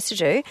they're supposed to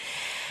do.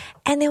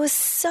 And there was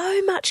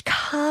so much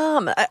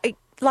calm.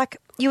 Like,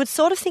 you would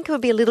sort of think it would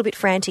be a little bit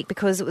frantic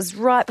because it was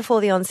right before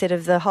the onset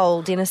of the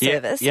whole dinner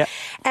service. Yeah.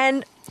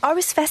 And I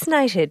was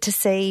fascinated to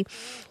see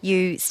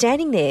you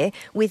standing there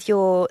with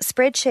your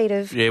spreadsheet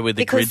of... Yeah, with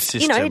the grid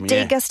system,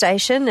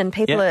 degustation, and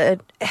people are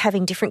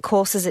having different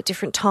courses at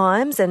different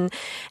times, and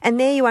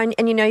there you are,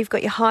 and you've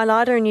got your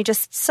highlighter, and you're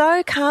just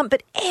so calm,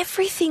 but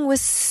everything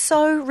was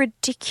so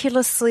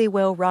ridiculously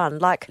well run,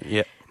 like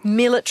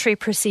military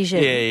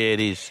precision. Yeah, it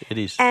is.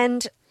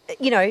 And,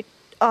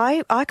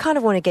 I kind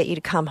of want to get you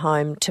to come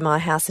home to my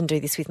house and do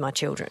this with my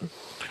children,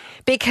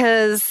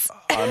 because...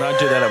 I don't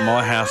do that at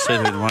my house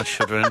either with my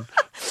children.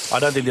 I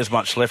don't think there's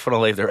much left when I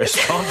leave the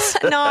restaurants.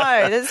 No,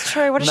 that's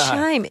true. What a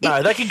shame.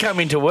 No, they can come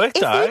into work,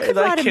 though. If they could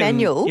write a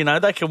manual...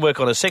 they can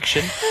work on a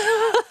section.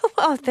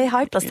 Oh, they're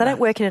hopeless. They don't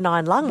work in an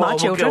iron lung, my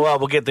children.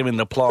 We'll get them in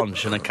the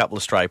plonge and a couple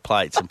of stray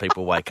plates, and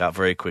people wake up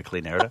very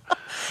quickly, Nerida.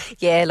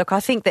 Yeah, look,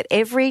 I think that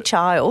every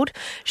child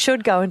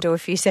should go and do a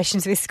few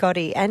sessions with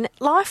Scotty, and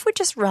life would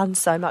just run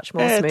so much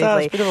more smoothly. Yeah, it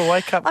does. A bit of a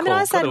wake-up call.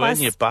 I say to earn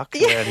your buck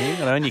around here. You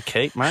got to earn your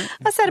keep, mate.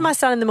 I say to my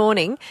son in the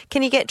morning,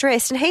 can you get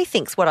dressed? And he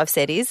thinks what I've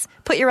said is,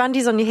 put your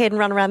undies on your head and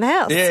run around the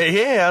house.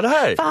 Yeah, I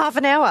know. For half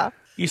an hour.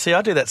 You see,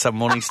 I do that some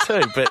mornings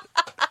too, but...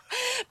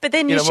 But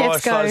then your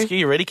chefs go... Oski,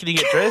 you ready? Can you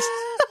get dressed?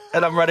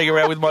 And I'm running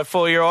around with my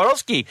 4-year-old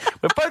Oski.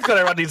 We've both got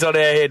our undies on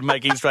our head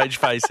making strange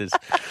faces.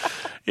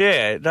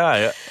 Yeah,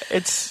 no,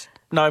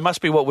 it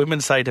must be what women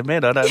say to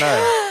men. I don't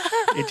know.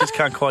 You just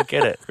can't quite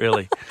get it,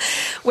 really.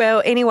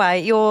 Well,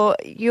 anyway,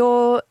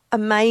 your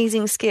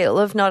amazing skill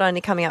of not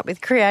only coming up with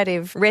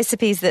creative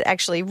recipes that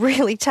actually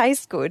really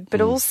taste good,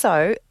 but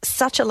also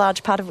such a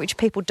large part of which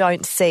people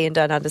don't see and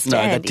don't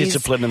understand. No, the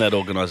discipline in that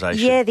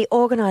organisation. Yeah, the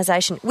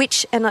organisation,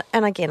 which, and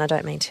again, I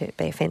don't mean to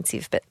be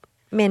offensive, but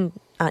men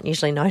aren't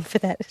usually known for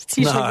that. It's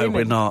usually women.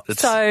 We're not.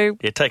 It's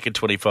taken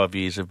 25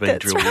 years of being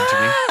drilled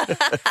into me.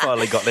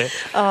 Finally got there.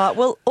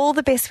 Well, all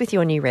the best with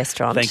your new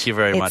restaurant. Thank you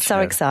very much. It's so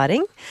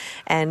exciting.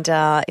 And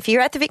if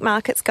you're at the Vic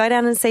Markets, go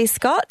down and see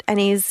Scott and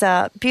his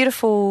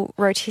beautiful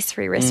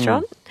rotisserie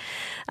restaurant,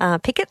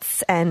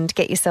 Pickett's, and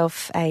get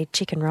yourself a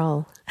chicken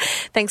roll.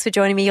 Thanks for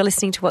joining me. You're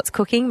listening to What's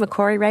Cooking,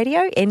 Macquarie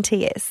Radio,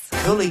 NTS.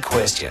 Curley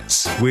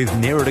Questions with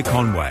Nerida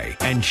Conway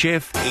and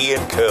Chef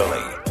Ian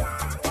Curley.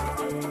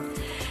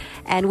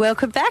 And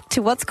welcome back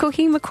to What's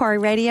Cooking, Macquarie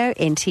Radio,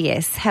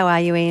 NTS. How are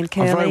you, Ian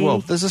Curley? I'm very well.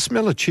 There's a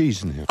smell of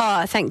cheese in here.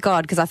 Oh, thank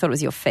God, because I thought it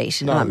was your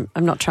feet. No.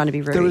 I'm not trying to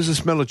be rude. There is a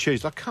smell of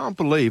cheese. I can't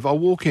believe I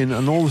walk in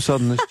and all of a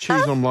sudden there's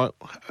cheese. I'm like,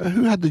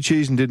 who had the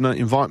cheese and did not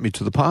invite me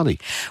to the party?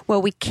 Well,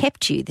 we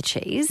kept you the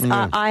cheese.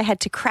 Yeah. I had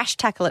to crash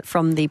tackle it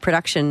from the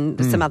production,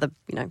 some other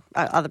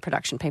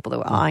production people that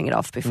were eyeing it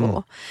off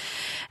before.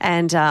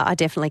 And I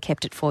definitely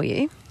kept it for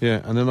you.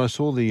 Yeah, and then I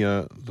saw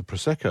the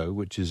Prosecco,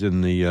 which is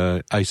in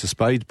the Ace of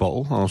Spades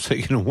bottle. I was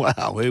thinking,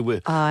 wow,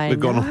 we've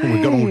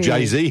gone all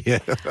Jay-Z here.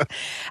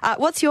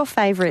 What's your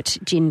favourite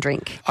gin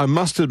drink? I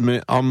must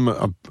admit,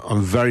 I'm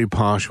very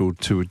partial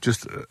to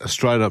just a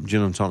straight-up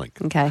gin and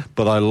tonic. Okay.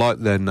 But I like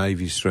their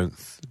Navy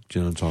Strength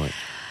gin and tonic.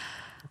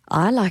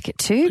 I like it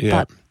too,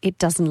 but it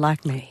doesn't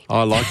like me.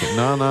 I like it.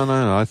 No.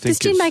 I think does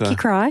gin make you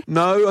cry?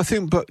 No, I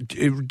think, but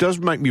it does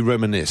make me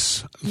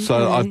reminisce.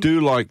 So I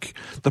do like...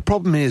 The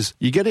problem is,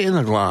 you get it in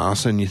a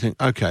glass and you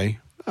think, okay,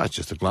 that's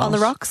just a glass. On the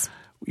rocks?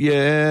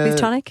 Yeah. With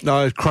tonic?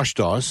 No, crushed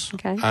ice.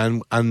 Okay.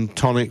 And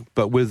tonic,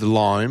 but with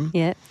lime.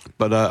 Yeah.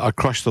 But I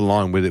crush the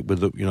lime with it,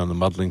 with the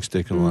muddling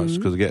stick and all that,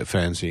 because I get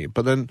fancy.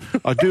 But then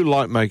I do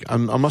like I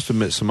must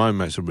admit, Simone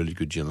makes a really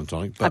good gin and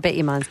tonic. But, I bet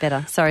your mine's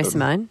better. Sorry,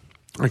 Simone.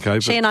 Okay,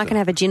 she and I can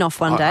have a gin off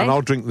one day, and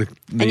I'll drink the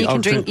and you can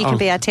drink. You can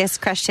be our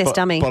crash test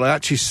dummy. But I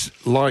actually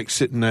like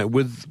sitting there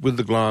with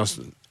the glass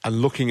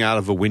and looking out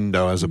of a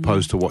window as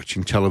opposed to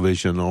watching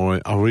television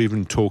or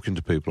even talking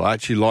to people. I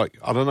actually like.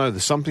 I don't know.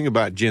 There's something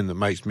about gin that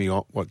makes me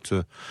want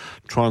to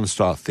try and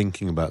start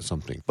thinking about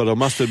something. But I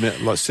must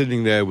admit, like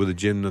sitting there with a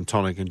gin and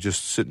tonic and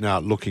just sitting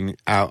out, looking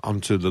out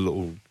onto the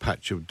little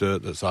patch of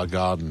dirt that's our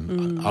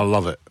garden. I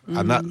love it,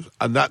 and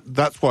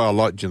that's why I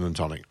like gin and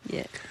tonic.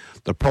 Yeah.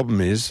 The problem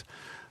is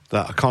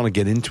that I kind of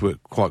get into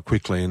it quite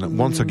quickly, and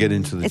once I get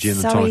into the gin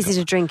and tonic, it's so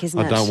easy to drink, isn't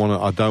it? I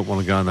don't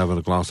want to go and have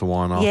a glass of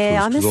wine afterwards.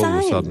 Yeah, I'm the same. All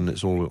of a sudden,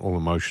 it's all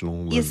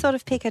emotional. You sort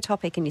of pick a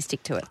topic and you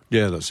stick to it.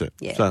 Yeah, that's it.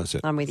 Yeah, that's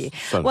it. I'm with you.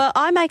 So, well,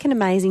 I make an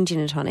amazing gin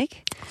and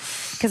tonic.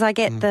 because I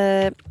get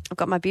I've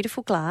got my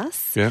beautiful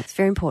glass. Yeah. It's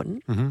very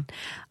important. Mm-hmm.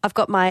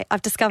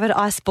 I've discovered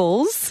ice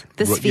balls,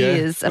 the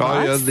spheres of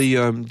ice. The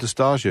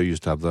Distasio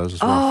used to have those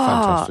as well.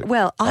 Fantastic.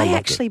 Well, I loved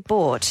actually it.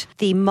 bought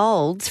the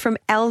moulds from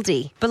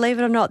Aldi. Believe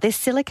it or not, they're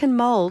silicone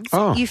moulds.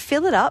 Oh. You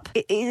fill it up.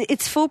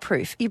 It's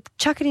foolproof. You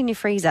chuck it in your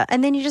freezer,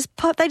 and then they just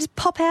pop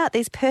out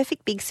these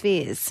perfect big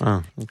spheres.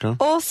 Oh, okay.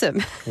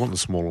 Awesome. I want the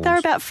smaller ones. They're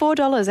about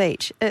 $4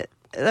 each.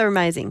 They're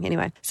amazing.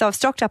 Anyway, so I've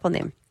stocked up on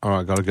them. All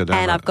right, got to go down.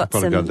 And I've got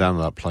to go down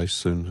to that place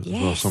soon. As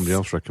well. Somebody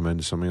else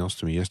recommended something else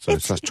to me yesterday.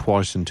 So that's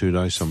twice in 2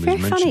 days somebody's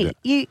very mentioned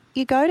funny. it.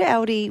 You go to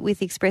Aldi with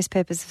the express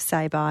purpose of,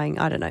 say, buying,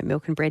 I don't know,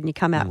 milk and bread, and you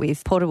come out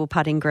with portable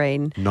putting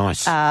green.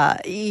 Nice.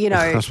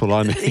 That's what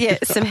I need. Yeah,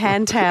 some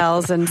hand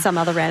towels and some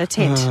other random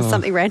tent,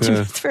 something random.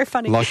 Yeah. It's very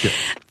funny. Like it.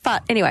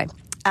 But anyway.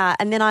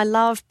 And then I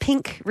love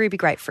pink ruby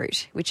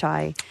grapefruit, which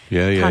I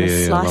kind of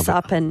slice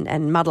up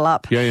and muddle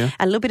up. Yeah.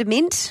 And a little bit of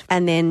mint,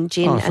 and then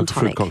gin it's and like a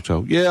fruit tonic.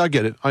 cocktail. Yeah, I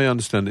get it. I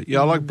understand it.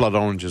 Yeah, I like blood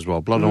orange as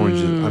well. Blood orange,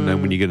 and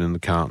then when you get in the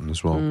carton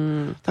as well.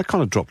 That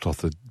kind of dropped off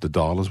the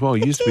dial as well.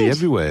 It used to be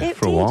everywhere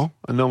for a while.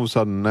 And all of a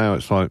sudden now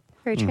it's like...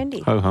 Very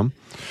trendy. Ho-hum.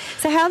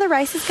 So how are the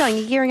races going?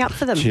 You're gearing up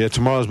for them? Yeah,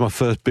 tomorrow's my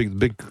first big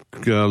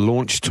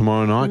launch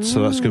tomorrow night,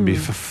 so that's going to be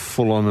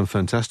full on and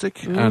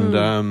fantastic.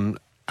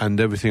 And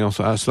everything else.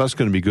 So that's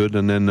going to be good.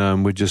 And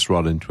then we're just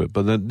right into it.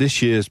 But then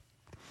this year's,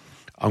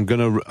 I've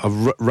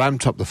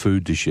ramped up the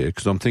food this year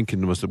because I'm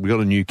thinking we've got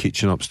a new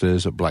kitchen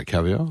upstairs at Black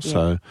Caviar. Yeah.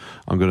 So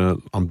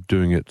I'm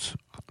doing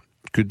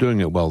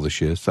it well this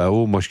year. So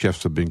all my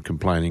chefs have been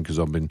complaining because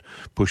I've been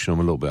pushing them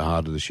a little bit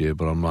harder this year.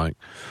 But I'm like,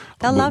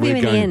 they'll love you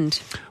in the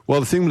end. Well,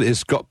 the thing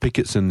is, got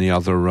Pickett's in the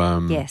other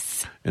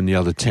in the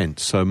other tent.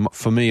 So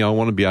for me, I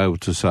want to be able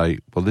to say,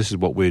 well, this is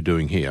what we're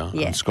doing here,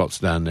 and Scott's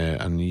down there,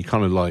 and you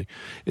kind of like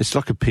it's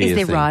like a peer thing.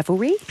 Is there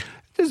rivalry?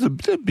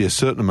 There'd be a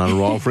certain amount of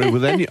rivalry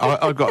with any.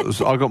 I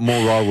got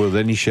more rivalry with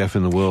any chef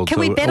in the world. Can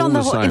we bet on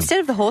instead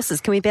of the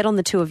horses? Can we bet on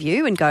the two of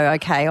you and go,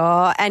 okay?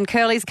 And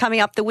Curley's coming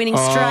up the winning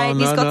straight.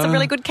 He's got some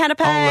really good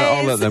canapes.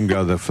 I'll let them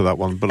go there for that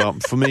one.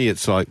 But for me,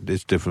 it's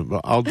different.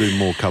 But I'll do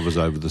more covers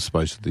over the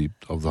space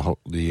of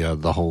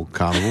the whole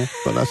carnival.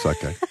 But that's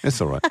okay.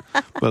 It's all right.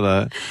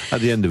 But at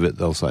the end of it,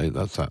 they'll say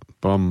that's that.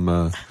 But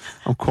I'm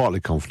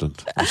quietly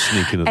confident. I'm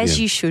sneaking at the end. As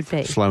you should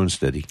be. Slow and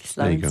steady.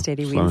 Slow and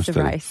steady wins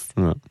the race.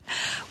 Right.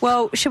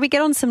 Well, shall we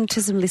get on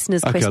to some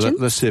listeners' questions? Okay,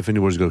 let's see if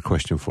anybody's got a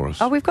question for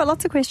us. Oh, we've got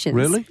lots of questions.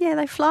 Really? Yeah,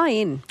 they fly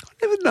in.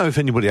 I never know if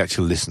anybody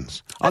actually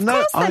listens. Of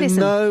course they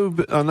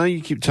listen. I know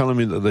you keep telling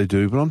me that they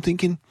do, but I'm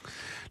thinking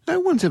no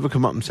one's ever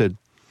come up and said.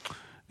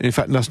 In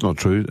fact, that's not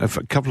true. A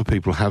couple of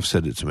people have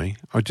said it to me.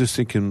 I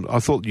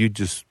thought you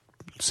just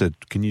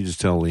said, can you just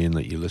tell Ian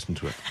that you listen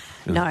to it?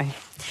 You know? No,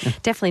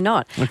 definitely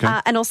not. Okay.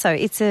 And also,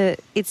 it's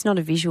not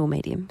a visual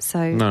medium,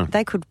 so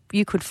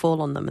you could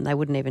fall on them and they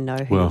wouldn't even know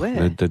who you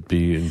were. They'd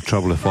be in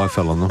trouble if I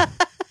fell on them.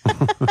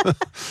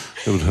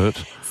 It would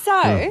hurt.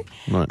 So,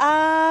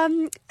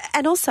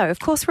 and also, of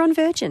course, Ron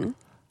Virgin.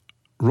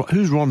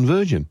 Who's Ron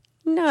Virgin?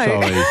 No.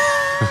 Sorry.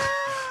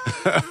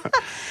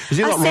 Is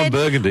he not Ron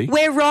Burgundy?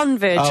 We're Ron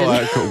Virgin.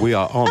 Oh, cool. We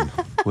are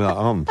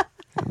on.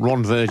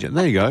 Ron Virgin.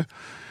 There you go.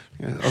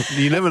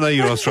 You never know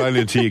you're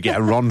Australian until you get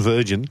a Ron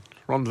Virgin.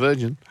 Ron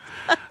Virgin.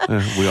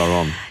 We are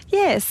on.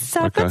 Yes.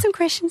 So I've got some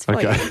questions for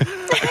you.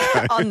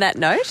 On that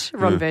note,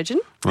 Ron Virgin.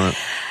 Right.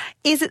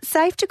 Is it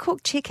safe to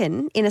cook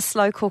chicken in a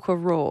slow cook or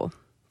raw?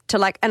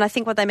 And I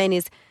think what they mean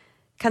is,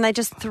 can they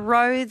just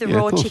throw the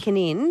raw chicken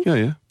in?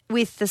 Yeah.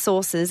 With the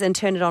sauces and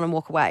turn it on and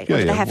walk away? Yeah, or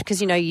do they have, because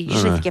you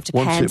usually have to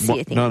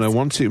pan-sear things. No,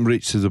 once it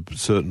reaches a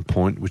certain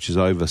point, which is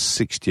over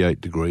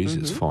 68 degrees,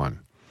 it's fine.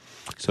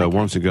 So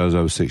once it goes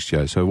over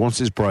 68, so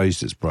once it's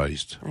braised, it's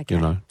braised.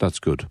 Okay. That's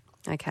good.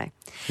 Okay.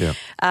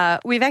 Yeah.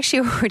 We've actually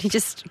already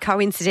just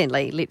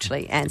coincidentally,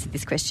 literally answered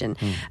this question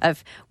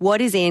of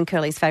what is Ian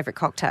Curley's favourite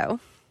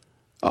cocktail?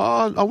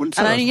 I wouldn't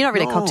say. I know you're not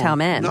really a cocktail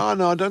man.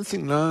 No, I don't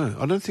think. No,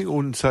 I don't think. I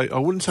wouldn't say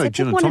so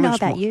gin and tonic. I want to know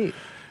about you.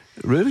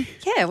 Really?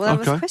 Yeah. Well, that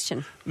was the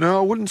question. No,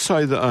 I wouldn't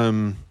say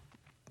that.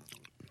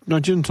 No,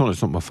 gin and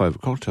tonic's not my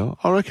favourite cocktail.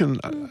 I reckon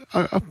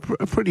a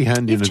pretty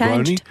handy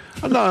Negroni.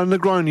 No,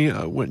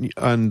 Negroni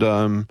and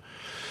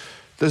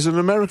there's an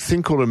American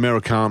thing called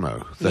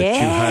Americano that you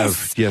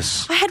have.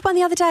 Yes, I had one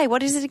the other day.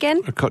 What is it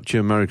again? A Coccia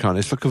Americano.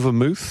 It's like a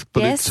vermouth,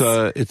 but it's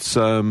that's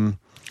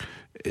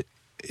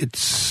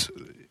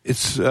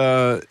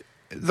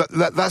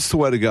the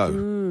way to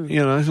go.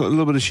 It's a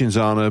little bit of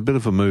Shinzano, a bit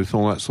of vermouth,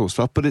 all that sort of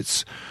stuff. But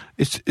it's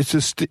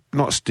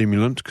not a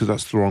stimulant because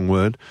that's the wrong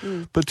word.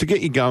 But to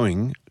get you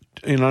going,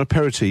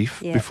 aperitif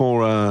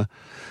before,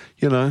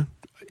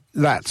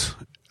 that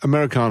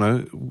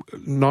Americano,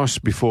 nice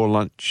before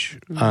lunch,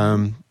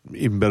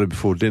 even better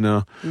before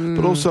dinner.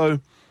 But also,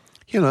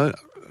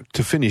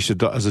 to finish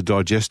as a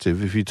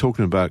digestive, if you're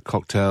talking about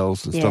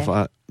cocktails and stuff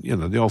like that,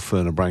 the old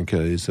Ferner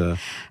Branca is a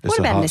what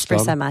about an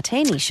espresso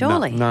martini,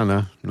 surely?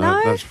 No.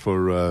 That's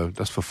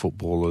for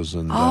footballers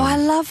and... I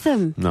love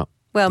them. No.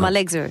 Well, my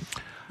legs are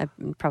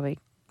probably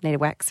need a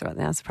wax right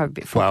now. It's probably a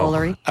bit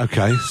footballery.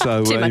 Okay,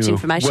 so... Too much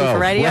information for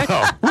radio.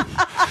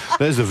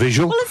 There's a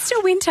visual. Well, it's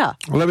still winter.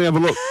 Let me have a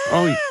look.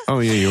 Oh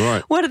yeah, you're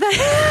right. What do they?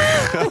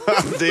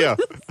 Oh, dear.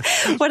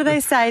 What do they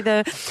say?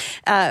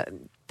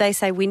 They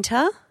say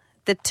winter.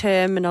 The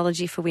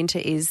terminology for winter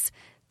is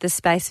the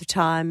space of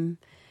time,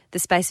 the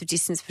space of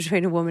distance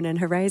between a woman and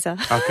her razor.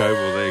 Okay,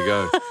 well, there you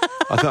go.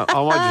 I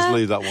might just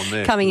leave that one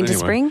there. Coming into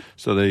spring.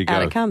 So there you go.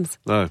 Out it comes.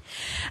 No.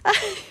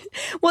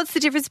 What's the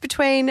difference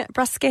between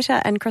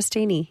bruschetta and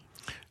crostini?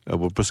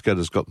 Well,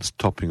 bruschetta's got this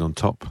topping on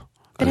top.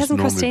 But hasn't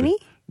crostini?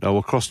 No,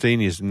 well,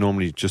 crostini is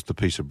normally just a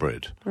piece of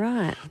bread.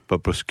 Right.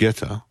 But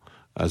bruschetta,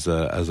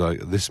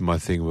 this is my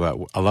thing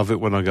about. I love it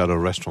when I go to a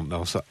restaurant.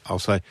 I'll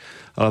say,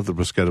 I love the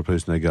bruschetta,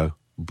 please, and they go,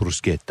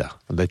 bruschetta,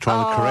 and they try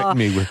to correct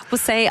me with. Well,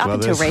 see, up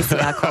until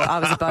recently, I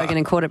was a bogan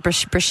and called it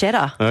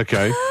bruschetta.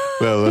 Okay,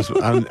 well,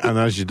 and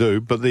as you do,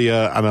 but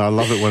and I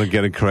love it when I'm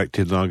getting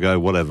corrected, and I go,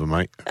 whatever,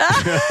 mate.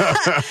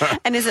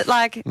 And is it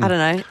like, I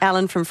don't know,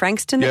 Alan from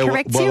Frankston that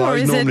corrects you, or I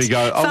is normally it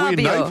go, are we in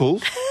Fabio?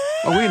 Naples?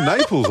 Are we in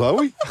Naples, are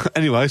we?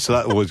 Anyway, so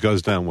that always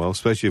goes down well,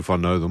 especially if I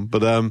know them.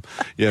 But,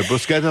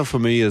 bruschetta for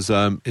me is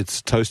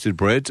it's toasted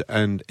bread,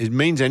 and it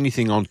means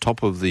anything on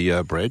top of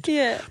the bread.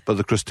 Yeah. But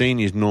the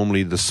crostini is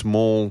normally the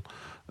small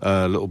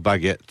little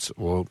baguettes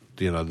or,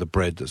 the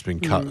bread that's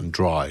been cut and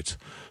dried.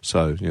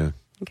 So, yeah.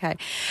 Okay.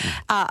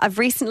 I've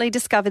recently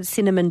discovered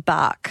cinnamon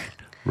bark.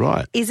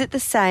 Right. Is it the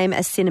same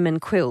as cinnamon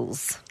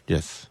quills?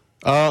 Yes.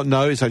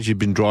 No, it's actually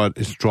been dried.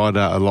 It's dried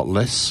out a lot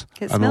less.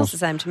 It smells the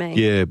same to me.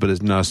 Yeah, but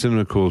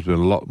cinnamon quill's been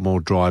a lot more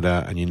dried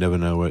out, and you never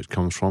know where it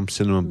comes from.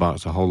 Cinnamon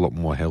bark's a whole lot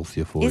more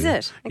healthier for you. Is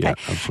it? Okay. Yeah,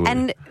 absolutely.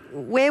 And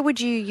where would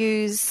you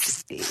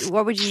use?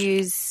 What would you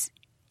use?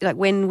 Like,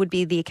 when would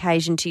be the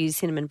occasion to use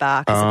cinnamon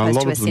bark as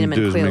opposed to a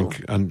cinnamon quill?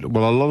 A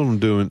lot of them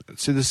do.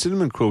 See, the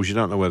cinnamon quills, you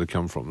don't know where they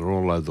come from. They're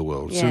all over the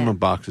world. Yeah. Cinnamon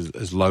bark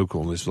is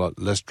local and it's like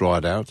less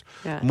dried out.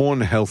 Yeah. More in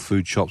the health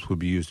food shops would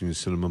be using the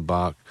cinnamon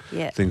bark.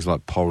 Yeah. Things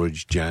like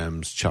porridge,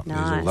 jams, chutneys,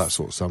 all Nice. that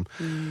sort of stuff.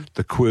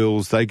 The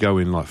quills, they go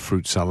in like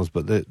fruit salads,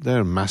 but they're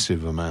a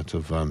massive amount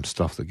of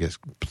stuff that gets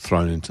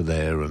thrown into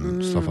there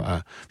and stuff like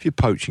that. If you're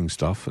poaching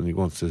stuff and you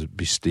want to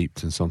be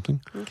steeped in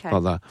something like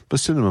that. But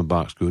cinnamon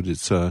bark's good.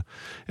 It's a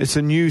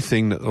new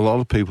thing that a lot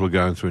of people are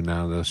going through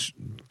now. They're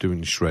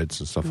doing shreds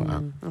and stuff like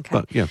that. Okay.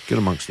 But yeah, get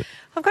amongst it.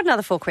 I've got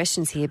another 4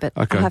 questions here, but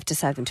Okay. I'll have to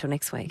save them till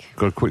next week.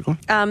 Got a quick one?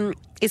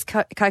 Is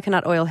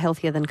coconut oil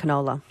healthier than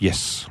canola?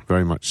 Yes,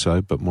 very much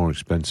so, but more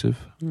expensive.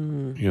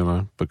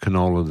 But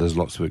canola, there's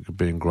lots of it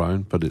being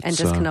grown, but it's... And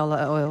does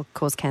canola oil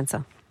cause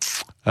cancer?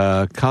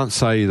 Can't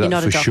say that You're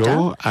not for a doctor?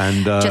 sure.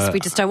 And We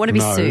just don't want to be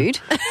sued.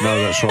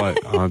 No, that's right.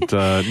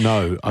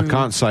 I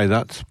can't say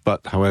that.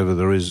 But however,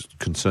 there is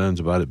concerns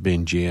about it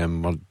being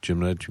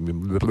genetically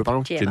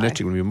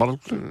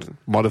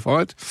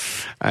modified,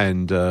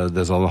 and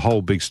there's a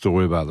whole big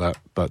story about that.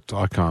 But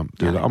I can't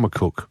do that. I'm a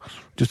cook,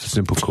 just a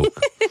simple cook.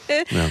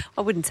 No.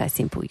 I wouldn't say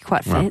simple. You're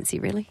quite fancy,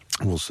 really.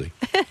 We'll see.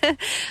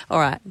 All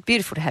right.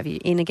 Beautiful to have you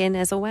in again,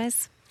 as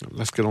always.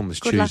 Let's get on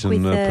this Good cheese luck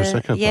and with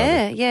Prosecco party.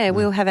 Yeah.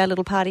 We'll have our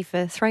little party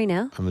for 3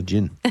 now. And the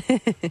gin.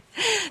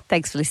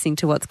 Thanks for listening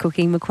to What's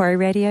Cooking, Macquarie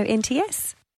Radio NTS.